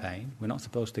overcome pain. We're not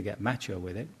supposed to get macho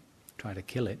with it, try to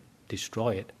kill it,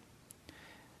 destroy it.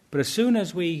 But as soon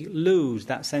as we lose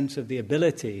that sense of the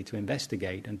ability to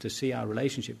investigate and to see our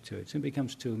relationship to it, soon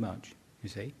becomes too much, you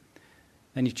see,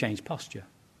 then you change posture.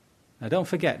 Now don't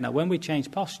forget, when we change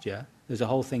posture, there's a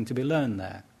whole thing to be learned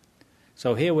there.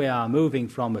 So here we are moving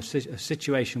from a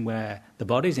situation where the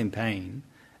body's in pain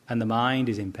and the mind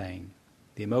is in pain,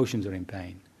 the emotions are in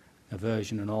pain,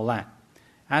 aversion and all that.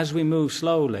 As we move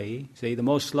slowly, see, the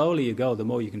more slowly you go, the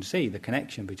more you can see the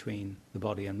connection between the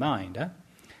body and mind.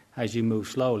 As you move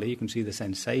slowly, you can see the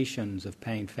sensations of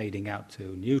pain fading out to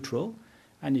neutral,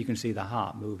 and you can see the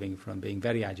heart moving from being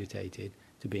very agitated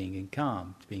to being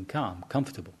calm,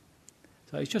 comfortable.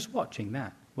 So it's just watching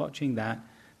that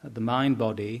the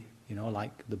mind-body,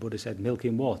 like the Buddha said, milk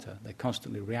in water, they're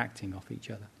constantly reacting off each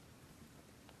other.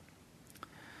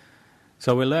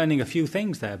 So we're learning a few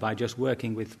things there by just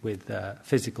working with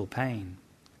physical pain.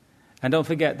 And don't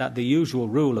forget that the usual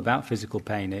rule about physical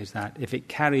pain is that if it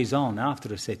carries on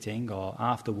after a sitting or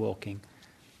after walking,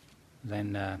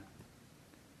 then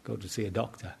go to see a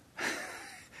doctor,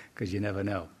 because you never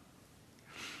know.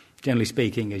 Generally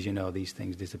speaking, as you know, these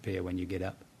things disappear when you get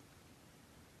up.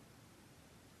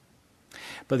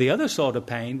 But the other sort of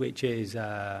pain, which is,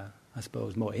 I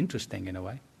suppose, more interesting in a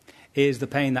way, is the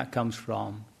pain that comes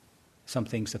from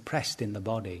something suppressed in the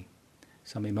body,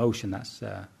 some emotion that's,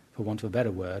 for want of a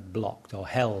better word, blocked or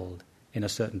held in a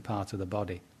certain part of the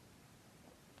body.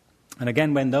 And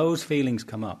again, when those feelings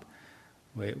come up,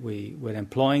 we're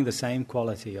employing the same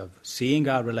quality of seeing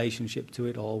our relationship to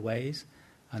it always,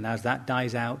 and as that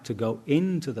dies out, to go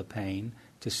into the pain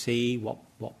to see what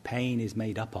pain is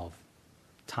made up of.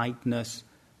 Tightness,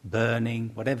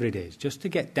 burning, whatever it is, just to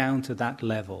get down to that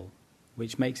level,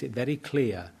 which makes it very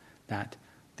clear that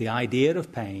the idea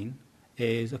of pain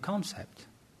is a concept.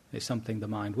 It's something the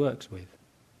mind works with.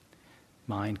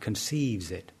 Mind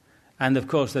conceives it. And of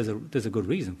course there's a good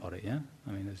reason for it, yeah?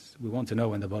 I mean, we want to know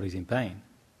when the body's in pain.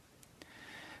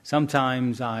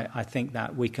 Sometimes I think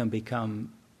that we can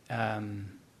become,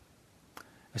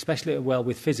 especially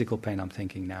with physical pain I'm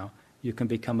thinking now, you can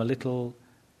become a little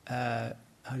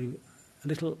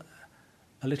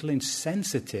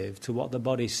insensitive to what the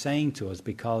body's saying to us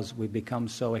because we become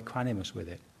so equanimous with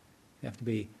it. You have to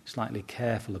be slightly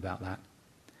careful about that.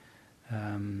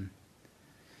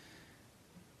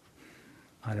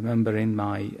 I remember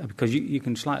because you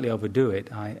can slightly overdo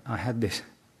it, I had this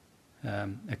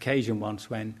occasion once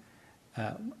when,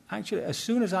 actually as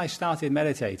soon as I started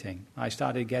meditating, I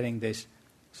started getting this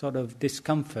sort of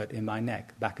discomfort in my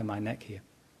neck, back of my neck here.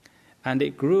 And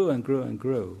it grew and grew and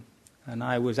grew. And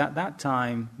I was at that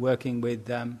time working with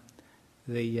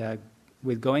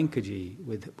Goenkaji,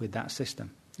 with that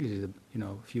system. This is a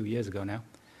few years ago now.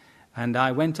 And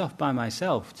I went off by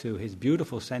myself to his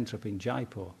beautiful centre up in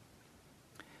Jaipur.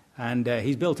 And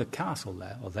he's built a castle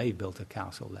there, or they built a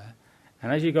castle there.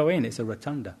 And as you go in, it's a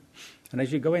rotunda. And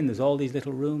as you go in, there's all these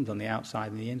little rooms on the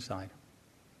outside and the inside.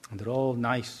 And they're all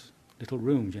nice little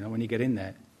rooms, when you get in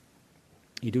there.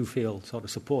 You do feel sort of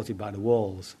supported by the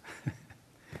walls.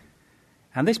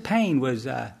 And this pain was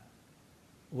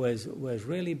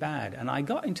really bad. And I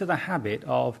got into the habit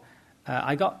of,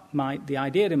 the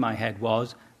idea in my head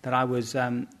was that I was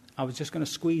just going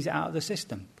to squeeze it out of the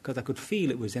system because I could feel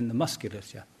it was in the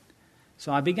musculature.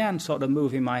 So I began sort of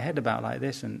moving my head about like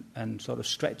this and sort of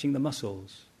stretching the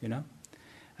muscles, And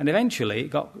eventually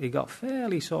it got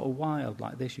fairly sort of wild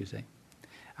like this, you see.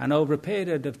 And over a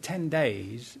period of 10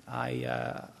 days, it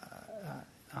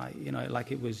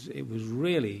was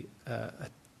really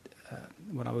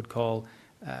what I would call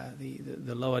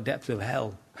the lower depths of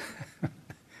hell.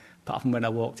 Apart from when I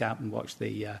walked out and watched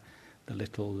the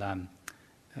little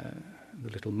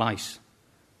mice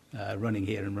running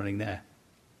here and running there.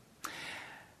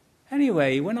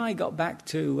 Anyway, when I got back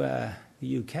to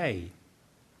the UK,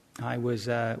 I was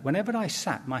whenever I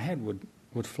sat, my head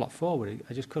would flop forward.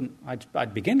 I just couldn't.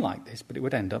 I'd begin like this, but it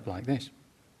would end up like this.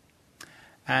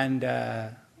 And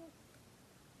it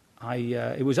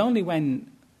was only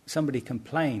when somebody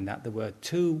complained that there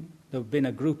had been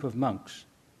a group of monks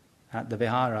at the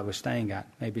vihara I was staying at,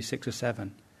 maybe 6 or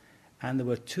 7, and there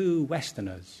were 2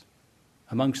 Westerners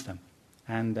amongst them.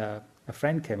 And a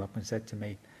friend came up and said to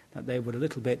me that they were a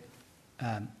little bit,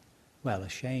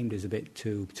 ashamed is a bit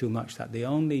too much, that the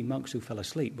only monks who fell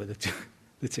asleep were the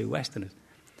 2 Westerners.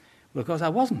 Well, of course, I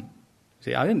wasn't.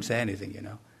 See, I didn't say anything,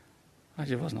 I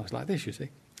just wasn't. I was like this, you see.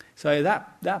 So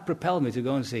that propelled me to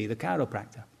go and see the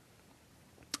chiropractor.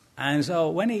 And so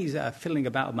when he's fiddling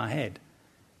about with my head,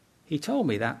 he told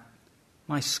me that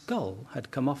my skull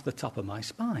had come off the top of my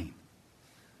spine.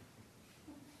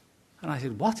 And I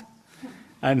said, what?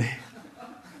 And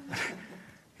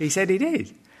he said he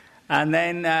did. And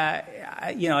then,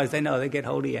 as they know, they get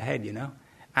hold of your head,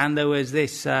 And there was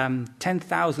this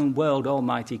 10,000 world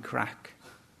almighty crack.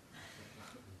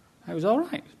 I was all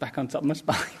right. It was back on top of my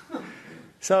spine.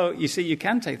 So, you see, you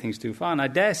can take things too far. And I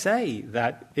dare say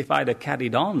that if I'd have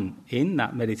carried on in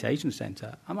that meditation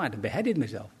centre, I might have beheaded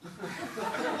myself.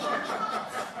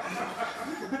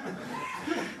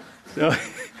 So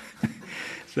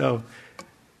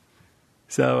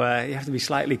you have to be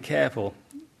slightly careful.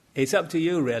 It's up to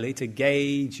you, really, to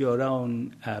gauge your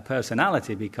own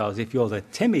personality, because if you're the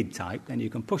timid type, then you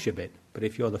can push a bit. But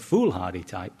if you're the foolhardy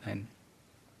type, then,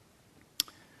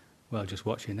 well, just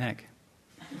watch your neck.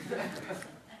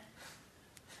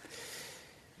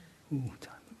 Ooh,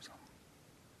 time moves on.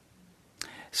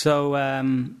 So,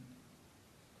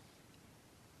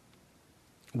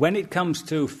 when it comes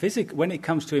to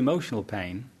emotional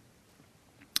pain,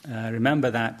 remember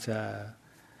that.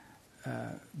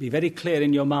 Be very clear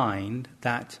in your mind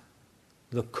that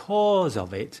the cause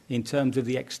of it, in terms of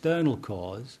the external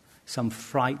cause, some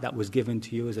fright that was given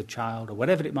to you as a child or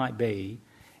whatever it might be,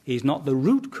 is not the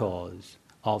root cause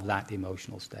of that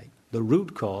emotional state. The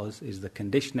root cause is the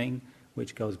conditioning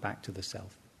which goes back to the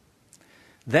self.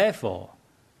 Therefore,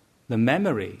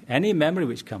 any memory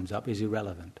which comes up is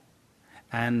irrelevant.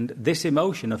 And this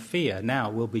emotion of fear now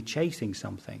will be chasing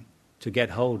something to get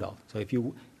hold of. So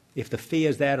if the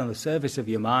fear's there on the surface of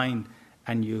your mind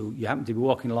and you happen to be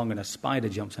walking along and a spider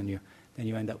jumps on you, then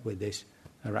you end up with this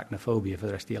arachnophobia for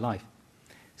the rest of your life.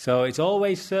 So it's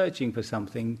always searching for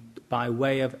something by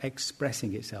way of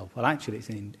expressing itself. Well, actually, it's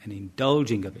an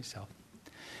indulging of itself.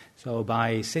 So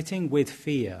by sitting with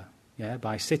fear,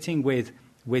 by sitting with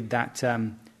that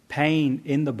pain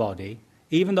in the body,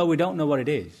 even though we don't know what it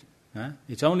is,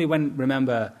 it's only when,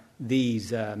 remember,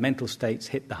 these mental states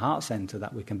hit the heart center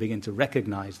that we can begin to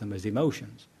recognize them as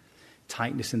emotions.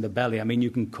 Tightness in the belly. I mean, you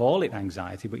can call it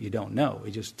anxiety, but you don't know.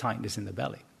 It's just tightness in the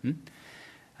belly.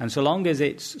 And so long as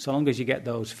you get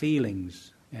those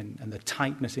feelings and the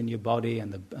tightness in your body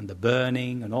and the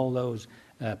burning and all those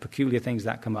peculiar things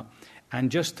that come up,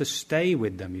 and just to stay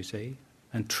with them, you see,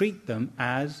 and treat them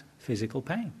as physical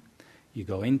pain. You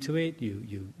go into it.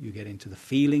 You get into the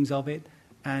feelings of it.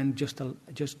 And just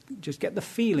get the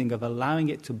feeling of allowing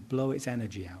it to blow its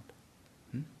energy out.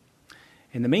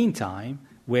 In the meantime,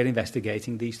 we're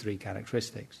investigating these 3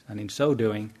 characteristics. And in so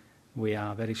doing, we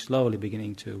are very slowly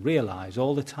beginning to realize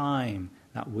all the time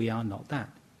that we are not that.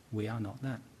 We are not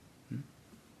that.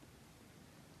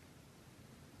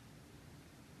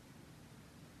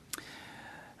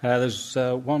 There's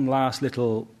one last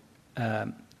little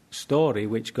story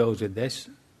which goes with this.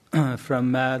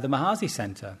 From the Mahasi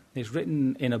Center. It's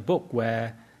written in a book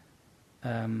where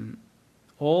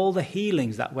all the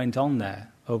healings that went on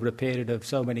there over a period of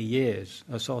so many years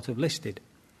are sort of listed.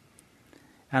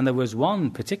 And there was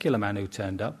one particular man who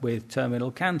turned up with terminal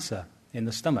cancer in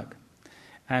the stomach.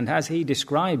 And as he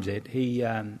describes it, he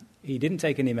didn't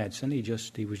take any medicine.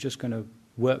 He was just going to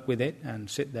work with it and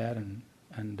sit there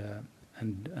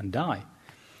and die.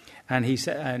 And he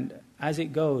said, and as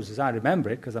it goes, as I remember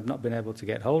it, because I've not been able to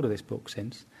get hold of this book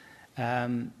since,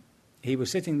 he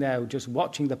was sitting there just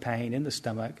watching the pain in the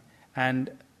stomach, and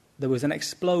there was an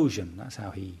explosion. That's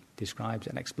how he describes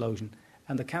it, an explosion,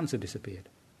 and the cancer disappeared.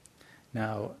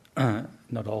 Now,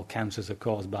 not all cancers are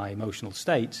caused by emotional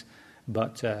states,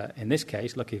 but in this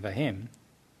case, lucky for him,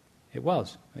 it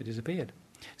disappeared.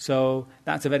 So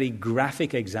that's a very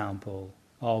graphic example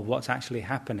of what's actually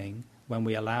happening when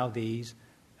we allow these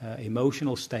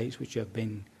emotional states which have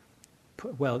been,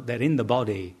 they're in the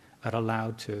body, are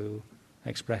allowed to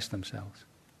express themselves.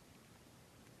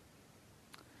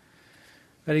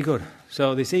 Very good.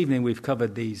 So this evening we've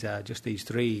covered these just these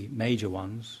three major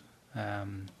ones: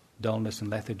 dullness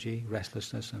and lethargy,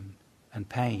 restlessness and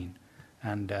pain.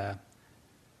 And the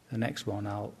next one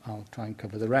I'll try and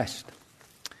cover the rest.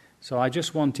 So I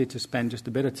just wanted to spend just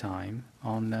a bit of time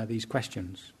on these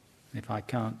questions. If I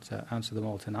can't answer them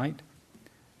all tonight,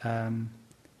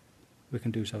 we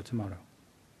can do so tomorrow.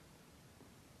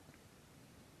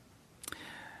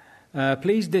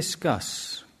 Please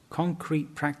discuss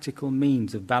concrete practical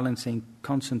means of balancing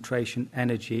concentration,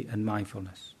 energy and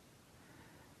mindfulness.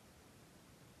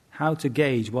 How to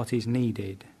gauge what is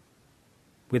needed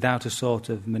without a sort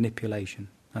of manipulation,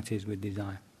 that is, with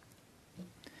desire.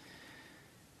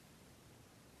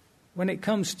 When it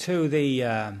comes to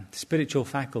the spiritual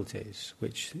faculties,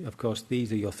 which, of course,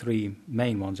 these are your three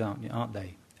main ones, aren't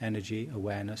they? Energy,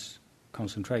 awareness,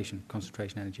 concentration,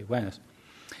 energy, awareness.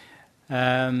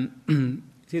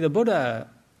 See, the Buddha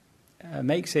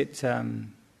makes it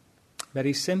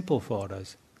very simple for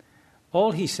us.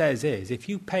 All he says is, if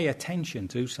you pay attention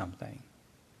to something,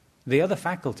 the other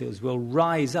faculties will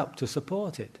rise up to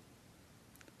support it.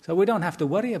 So we don't have to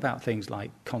worry about things like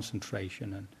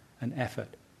concentration and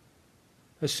effort.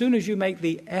 As soon as you make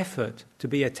the effort to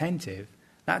be attentive,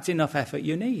 that's enough effort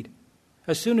you need.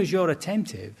 As soon as you're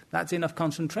attentive, that's enough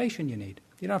concentration you need.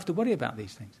 You don't have to worry about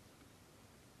these things.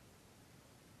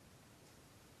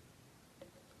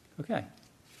 Okay.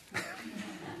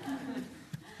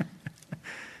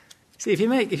 See, if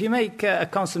you make a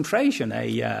concentration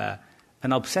an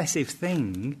obsessive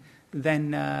thing,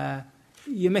 then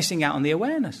you're missing out on the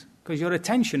awareness, because your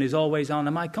attention is always on,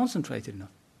 am I concentrated enough?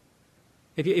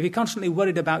 If you're constantly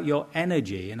worried about your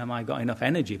energy, and am I got enough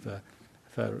energy for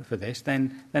this,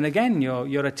 then again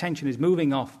your attention is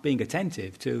moving off being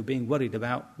attentive to being worried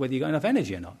about whether you've got enough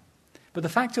energy or not. But the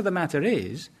fact of the matter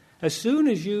is, as soon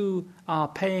as you are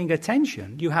paying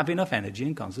attention, you have enough energy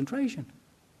and concentration.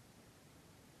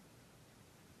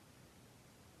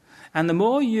 And the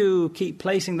more you keep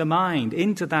placing the mind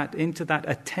into that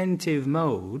attentive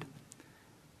mode,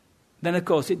 then of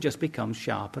course it just becomes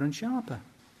sharper and sharper.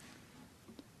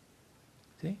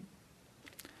 See?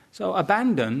 So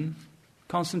abandon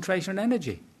concentration and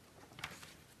energy.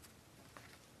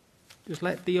 Just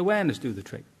let the awareness do the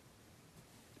trick.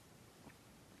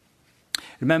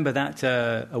 Remember that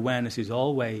awareness is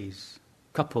always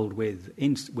coupled with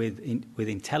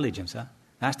intelligence. Huh?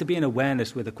 There has to be an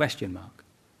awareness with a question mark.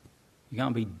 You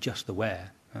can't be just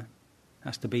aware. Huh? It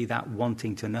has to be that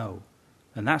wanting to know.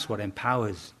 And that's what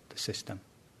empowers the system.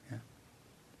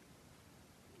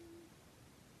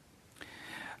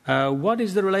 Yeah? What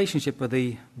is the relationship of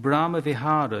the Brahma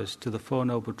Viharas to the Four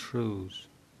Noble Truths,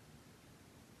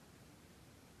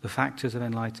 the factors of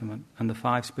enlightenment, and the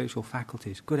five spiritual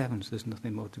faculties? Good heavens, there's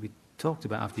nothing more to be talked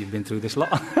about after you've been through this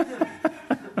lot.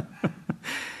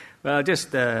 Well,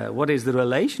 just what is the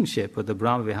relationship of the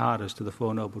Brahma Viharas to the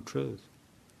Four Noble Truths?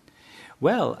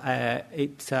 Well,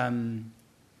 it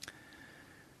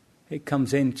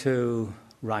comes into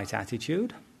right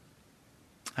attitude,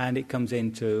 and it comes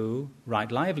into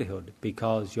right livelihood,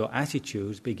 because your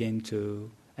attitudes begin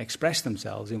to express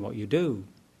themselves in what you do.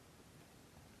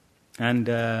 And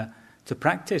to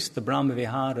practice the Brahma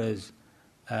Viharas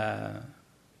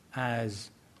as,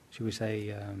 should we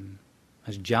say,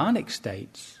 as jhanic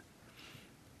states,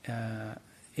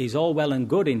 is all well and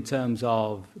good in terms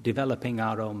of developing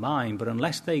our own mind, but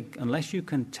unless you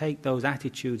can take those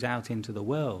attitudes out into the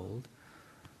world,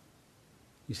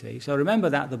 you see. So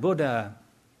remember that the Buddha,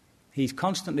 he's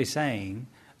constantly saying,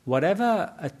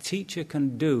 whatever a teacher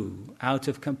can do out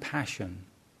of compassion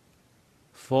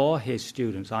for his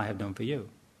students, I have done for you.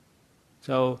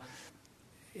 So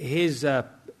his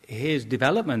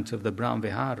development of the Brahma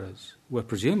Viharas were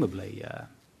presumably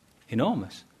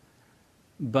enormous,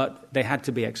 but they had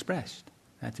to be expressed.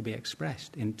 They had to be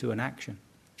expressed into an action.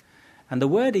 And the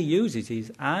word he uses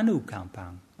is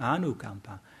anukampa,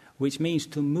 which means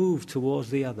to move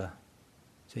towards the other.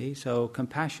 See, so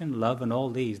compassion, love, and all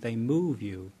these, they move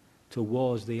you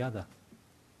towards the other.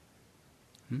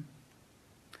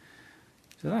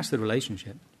 So that's the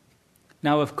relationship.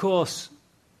 Now, of course,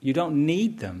 you don't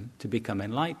need them to become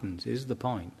enlightened, is the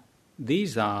point.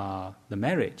 These are the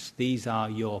merits. These are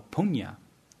your punya.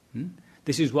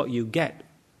 This is what you get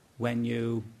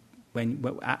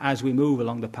as we move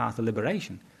along the path of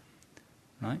liberation.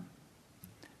 Right?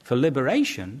 For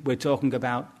liberation, we're talking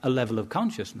about a level of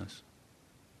consciousness.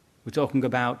 We're talking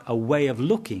about a way of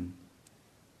looking.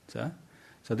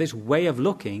 So this way of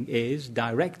looking is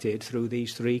directed through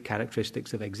these three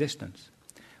characteristics of existence.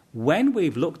 When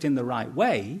we've looked in the right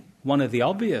way, one of the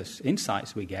obvious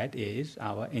insights we get is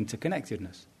our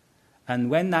interconnectedness.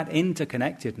 And when that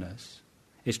interconnectedness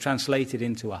is translated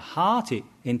into a heart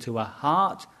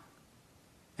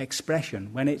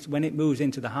expression. When it moves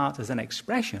into the heart as an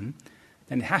expression,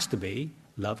 then it has to be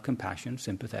love, compassion,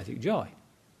 sympathetic joy.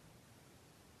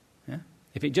 Yeah?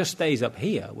 If it just stays up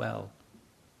here, well,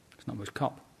 it's not much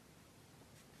cop.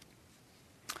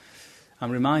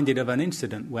 I'm reminded of an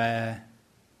incident where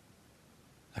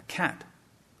a cat.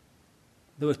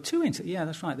 There were two incidents. Yeah,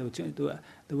 that's right. There were two.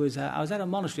 There was. I was at a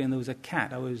monastery and there was a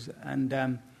cat.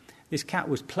 This cat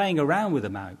was playing around with a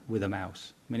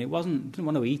mouse. I mean, didn't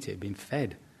want to eat it. Being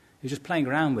fed. He was just playing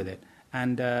around with it.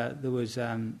 And there was.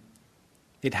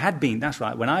 It had been. That's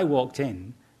right. When I walked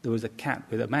in, there was a cat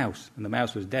with a mouse, and the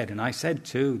mouse was dead. And I said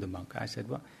to the monk, I said,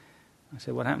 "What?" I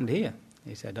said, "What happened here?"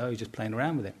 He said, "Oh, he's just playing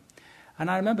around with it." And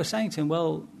I remember saying to him,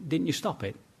 "Well, didn't you stop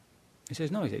it?" He says,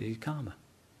 "No." He said, "He's karma."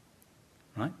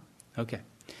 Right? Okay.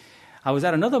 I was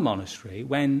at another monastery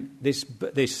when this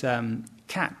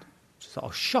cat sort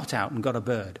of shot out and got a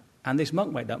bird. And this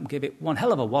monk went up and gave it one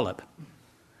hell of a wallop.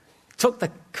 Cut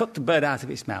the bird out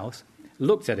of its mouth,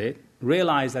 looked at it,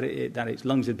 realised that its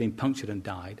lungs had been punctured and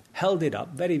died, held it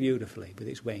up very beautifully with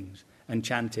its wings, and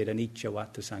chanted Anicca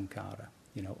Vata Sankhara.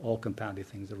 All compounded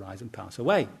things arise and pass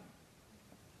away.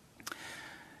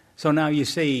 So now you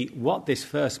see what this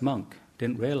first monk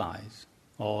didn't realise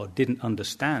or didn't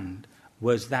understand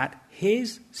was that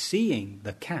his seeing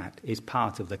the cat is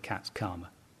part of the cat's karma.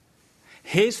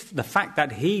 The fact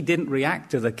that he didn't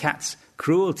react to the cat's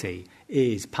cruelty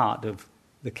is part of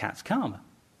the cat's karma.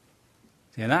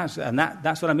 And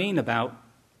that's what I mean about,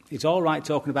 it's all right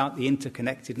talking about the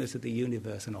interconnectedness of the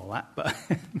universe and all that, but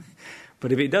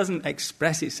but if it doesn't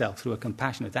express itself through a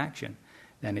compassionate action,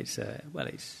 then it's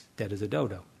dead as a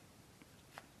dodo.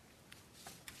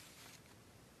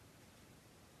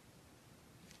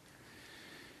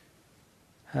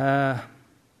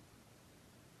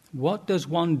 What does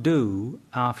one do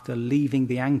after leaving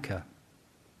the anchor?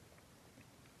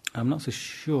 I'm not so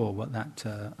sure what that.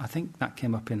 I think that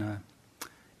came up in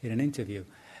an interview.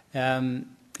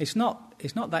 It's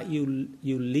not that you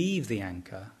leave the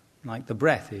anchor, like the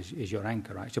breath is your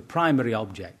anchor, right? It's your primary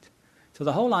object. So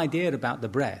the whole idea about the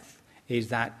breath is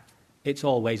that it's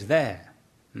always there.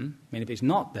 I mean, if it's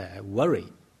not there, worry.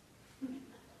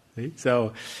 See?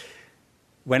 So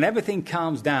when everything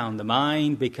calms down, the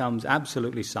mind becomes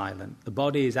absolutely silent, the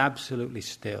body is absolutely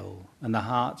still, and the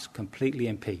heart's completely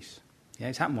in peace. Yeah,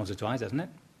 it's happened once or twice, hasn't it?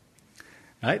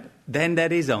 Right? Then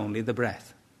there is only the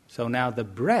breath. So now the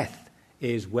breath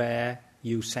is where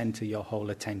you center your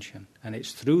whole attention, and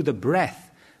it's through the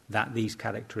breath that these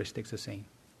characteristics are seen.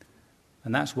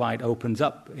 And that's why it opens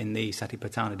up in the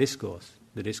Satipatthana discourse,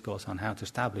 the discourse on how to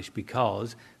establish,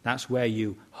 because that's where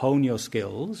you hone your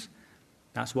skills.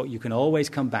 That's what you can always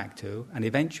come back to, and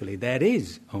eventually there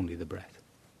is only the breath.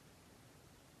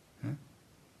 Huh?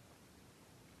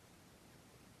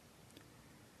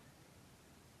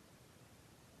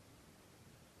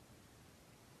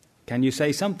 Can you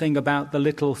say something about the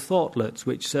little thoughtlets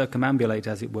which circumambulate,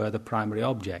 as it were, the primary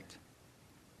object?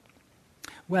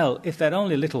 Well, if they're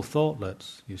only little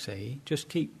thoughtlets, you see, just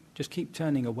keep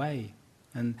turning away.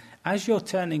 And as you're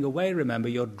turning away, remember,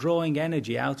 you're drawing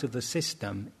energy out of the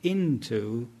system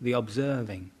into the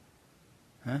observing.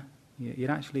 Huh?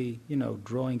 You're actually,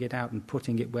 drawing it out and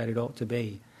putting it where it ought to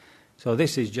be. So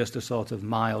this is just a sort of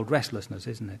mild restlessness,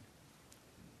 isn't it?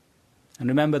 And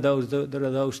remember, there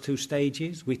are those two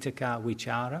stages, vitakka,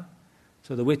 vichara.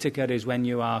 So the vitakka is when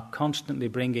you are constantly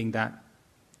bringing that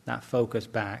focus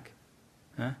back,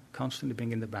 constantly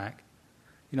bringing it back.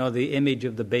 The image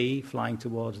of the bee flying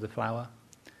towards the flower.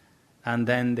 And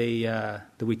then the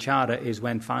vichara is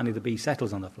when finally the bee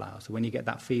settles on the flower. So when you get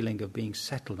that feeling of being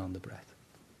settled on the breath.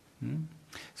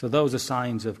 So those are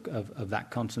signs of that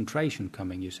concentration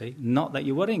coming, you see. Not that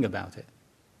you're worrying about it.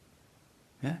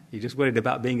 Yeah? You're just worried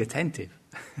about being attentive.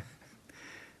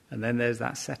 And then there's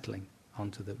that settling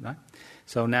onto the... Right?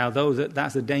 So now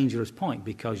that's a dangerous point,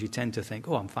 because you tend to think,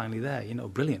 oh, I'm finally there,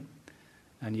 brilliant.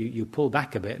 And you pull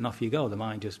back a bit and off you go. The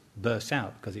mind just bursts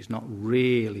out because it's not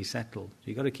really settled. So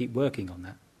you've got to keep working on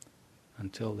that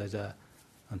until there's a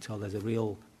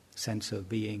real sense of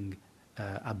being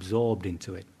absorbed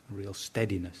into it, a real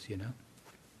steadiness,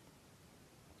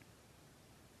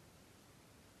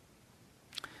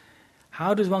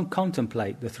 How does one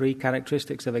contemplate the three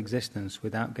characteristics of existence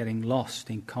without getting lost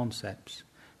in concepts?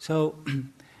 So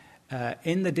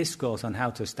in the discourse on how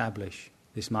to establish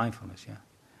this mindfulness,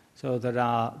 so there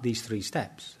are these three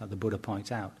steps that the Buddha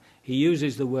points out. He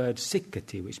uses the word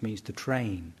sikkati, which means to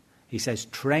train. He says,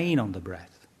 train on the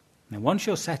breath. And once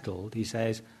you're settled, he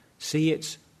says, see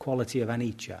its quality of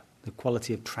anicca, the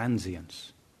quality of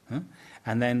transience.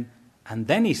 And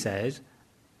then he says,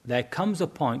 there comes a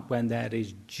point when there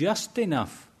is just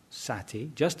enough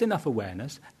sati, just enough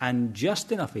awareness, and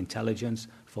just enough intelligence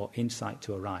for insight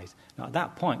to arise. Now, at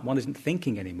that point, one isn't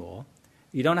thinking anymore.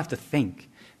 You don't have to think,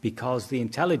 because the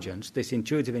intelligence, this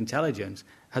intuitive intelligence,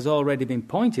 has already been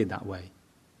pointed that way.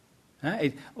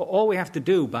 All we have to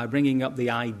do by bringing up the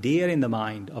idea in the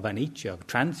mind of anicca, of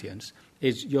transience,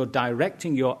 is you're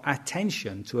directing your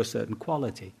attention to a certain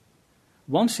quality.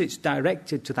 Once it's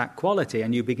directed to that quality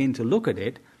and you begin to look at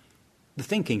it, the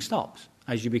thinking stops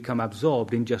as you become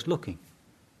absorbed in just looking.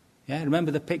 Yeah,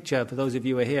 remember the picture, for those of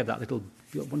you who are here, of that little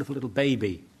wonderful little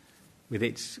baby with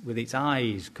its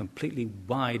eyes completely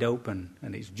wide open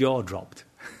and its jaw dropped.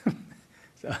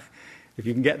 So if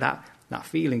you can get that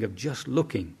feeling of just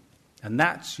looking, and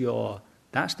that's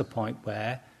the point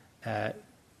where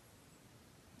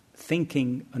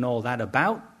thinking and all that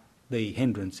about the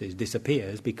hindrances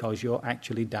disappears, because you're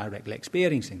actually directly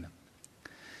experiencing them.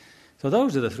 So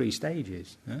those are the three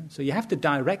stages. So you have to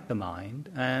direct the mind,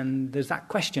 and there's that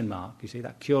question mark, you see,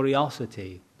 that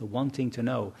curiosity, the wanting to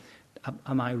know.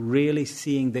 Am I really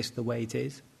seeing this the way it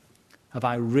is? Have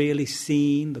I really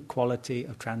seen the quality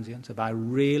of transience? Have I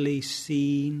really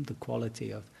seen the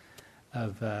quality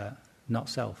of not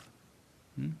self?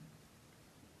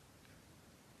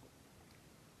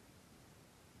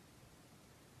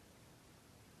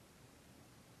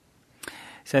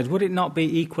 Says, would it not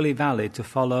be equally valid to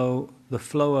follow the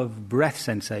flow of breath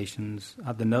sensations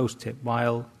at the nose tip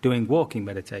while doing walking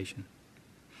meditation?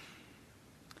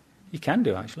 You can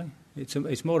do, actually.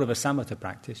 It's more of a samatha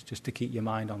practice, just to keep your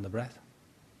mind on the breath.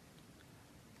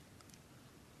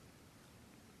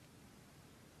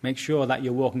 Make sure that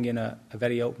you're walking in a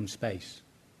very open space.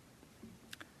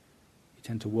 You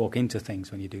tend to walk into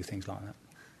things when you do things like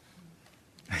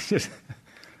that.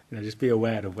 Just be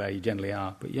aware of where you generally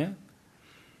are. But yeah.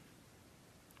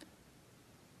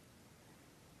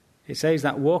 It says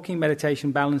that walking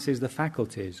meditation balances the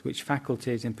faculties. Which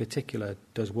faculties in particular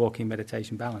does walking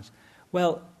meditation balance?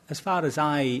 Well, as far as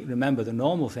I remember, the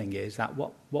normal thing is that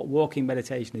what walking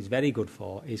meditation is very good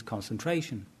for is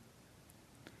concentration.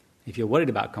 If you're worried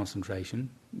about concentration,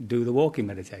 do the walking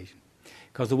meditation.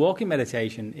 Because the walking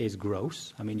meditation is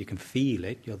gross. I mean, you can feel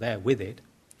it, you're there with it.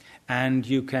 And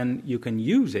you can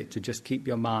use it to just keep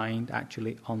your mind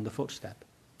actually on the footstep.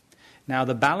 Now,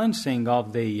 the balancing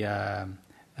of the...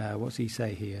 what's he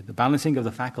say here? The balancing of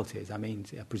the faculties,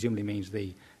 presumably means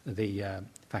the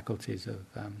faculties of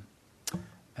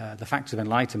the facts of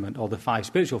enlightenment, or the five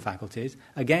spiritual faculties.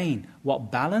 Again,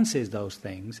 what balances those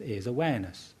things is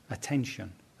awareness,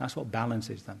 attention. That's what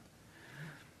balances them.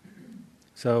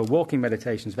 So walking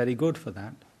meditation is very good for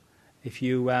that. If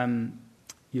you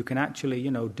can actually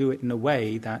do it in a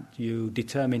way that you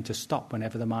determine to stop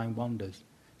whenever the mind wanders.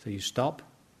 So you stop,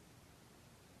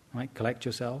 right? Collect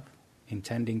yourself,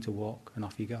 intending to walk, and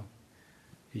off you go.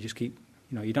 You just keep,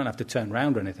 you don't have to turn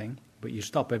round or anything, but you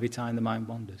stop every time the mind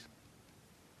wanders.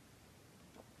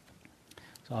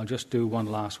 So I'll just do one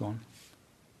last one.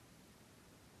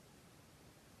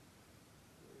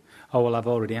 Oh, well, I've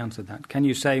already answered that. Can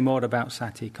you say more about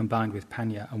sati combined with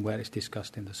panya and where it's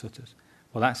discussed in the suttas?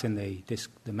 Well, that's in the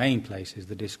main place is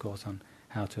the discourse on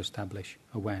how to establish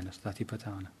awareness,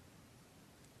 satipatthana.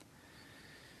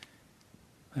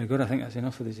 Very good, I think that's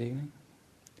enough for this evening.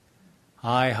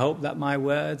 I hope that my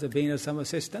words have been of some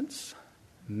assistance.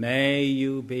 May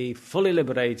you be fully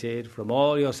liberated from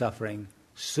all your suffering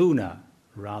sooner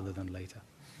rather than later.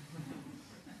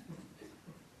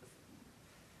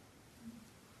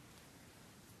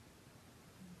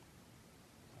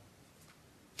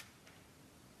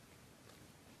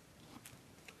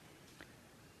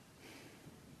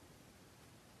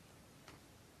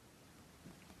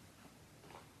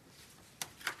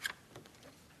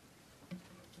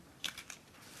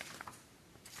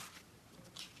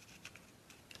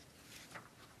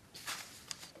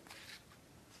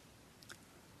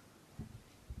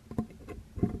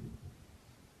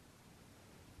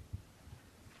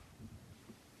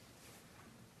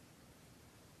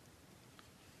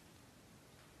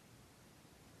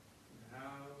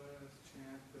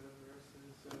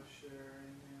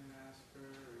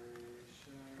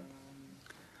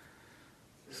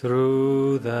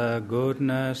 Through the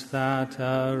goodness that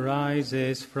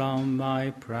arises from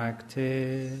my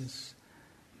practice,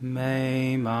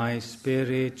 may my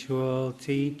spiritual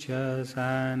teachers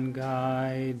and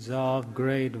guides of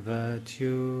great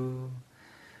virtue,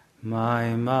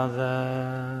 my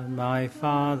mother, my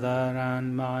father,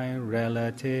 and my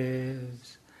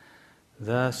relatives,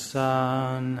 the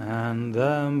sun and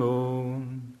the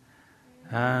moon,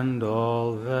 and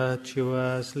all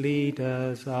virtuous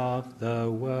leaders of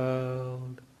the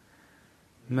world,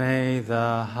 May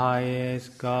the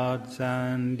highest gods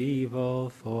and evil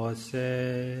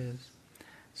forces,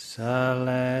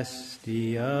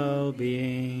 celestial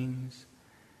beings,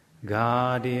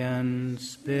 guardian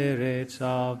spirits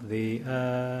of the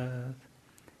earth,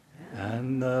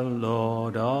 and the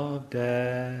Lord of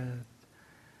death,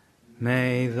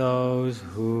 may those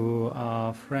who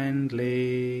are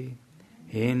friendly,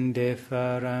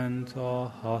 indifferent, or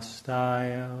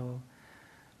hostile,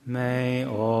 may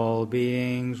all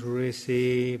beings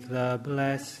receive the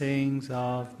blessings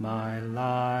of my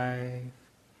life.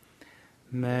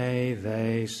 May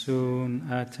they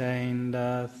soon attain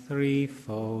the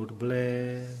threefold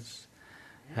bliss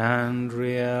and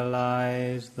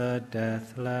realize the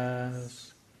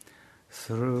deathless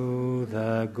through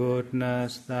the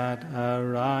goodness that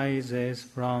arises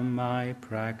from my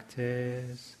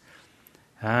practice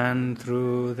and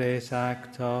through this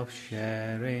act of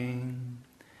sharing.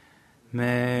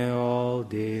 May all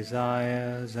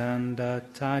desires and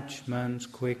attachments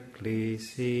quickly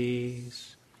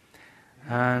cease,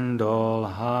 and all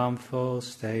harmful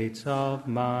states of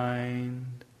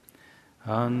mind,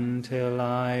 until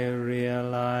I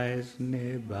realize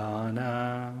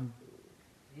Nibbana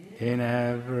in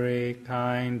every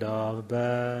kind of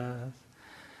birth.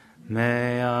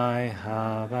 May I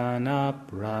have an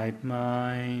upright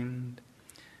mind,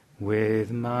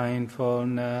 with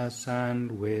mindfulness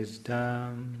and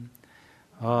wisdom,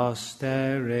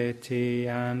 austerity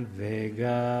and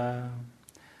vigor.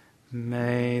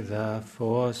 May the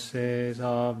forces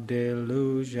of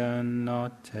delusion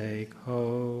not take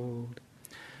hold,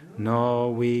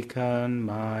 nor weaken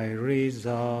my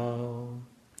resolve.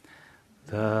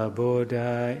 The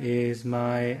Buddha is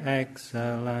my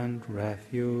excellent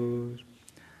refuge.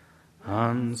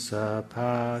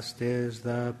 Unsurpassed is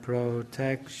the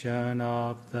protection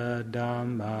of the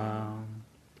Dhamma.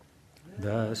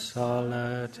 The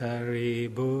solitary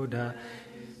Buddha,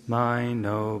 my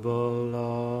noble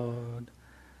Lord.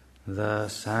 The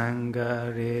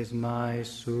Sangha is my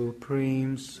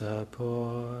supreme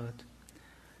support.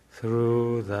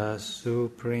 Through the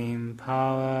supreme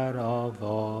power of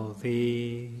all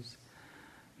these,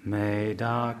 may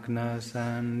darkness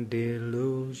and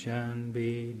delusion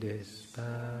be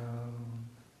dispelled.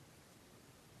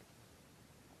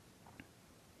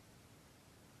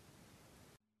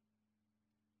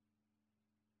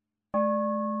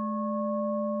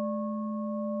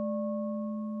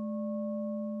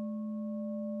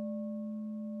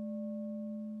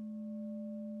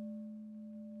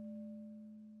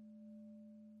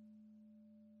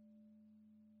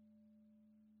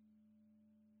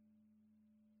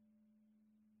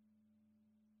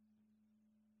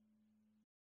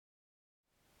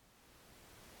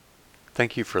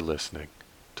 Thank you for listening.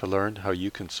 To learn how you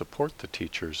can support the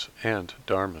teachers and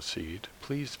Dharma Seed,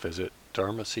 please visit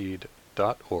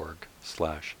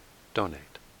dharmaseed.org/donate.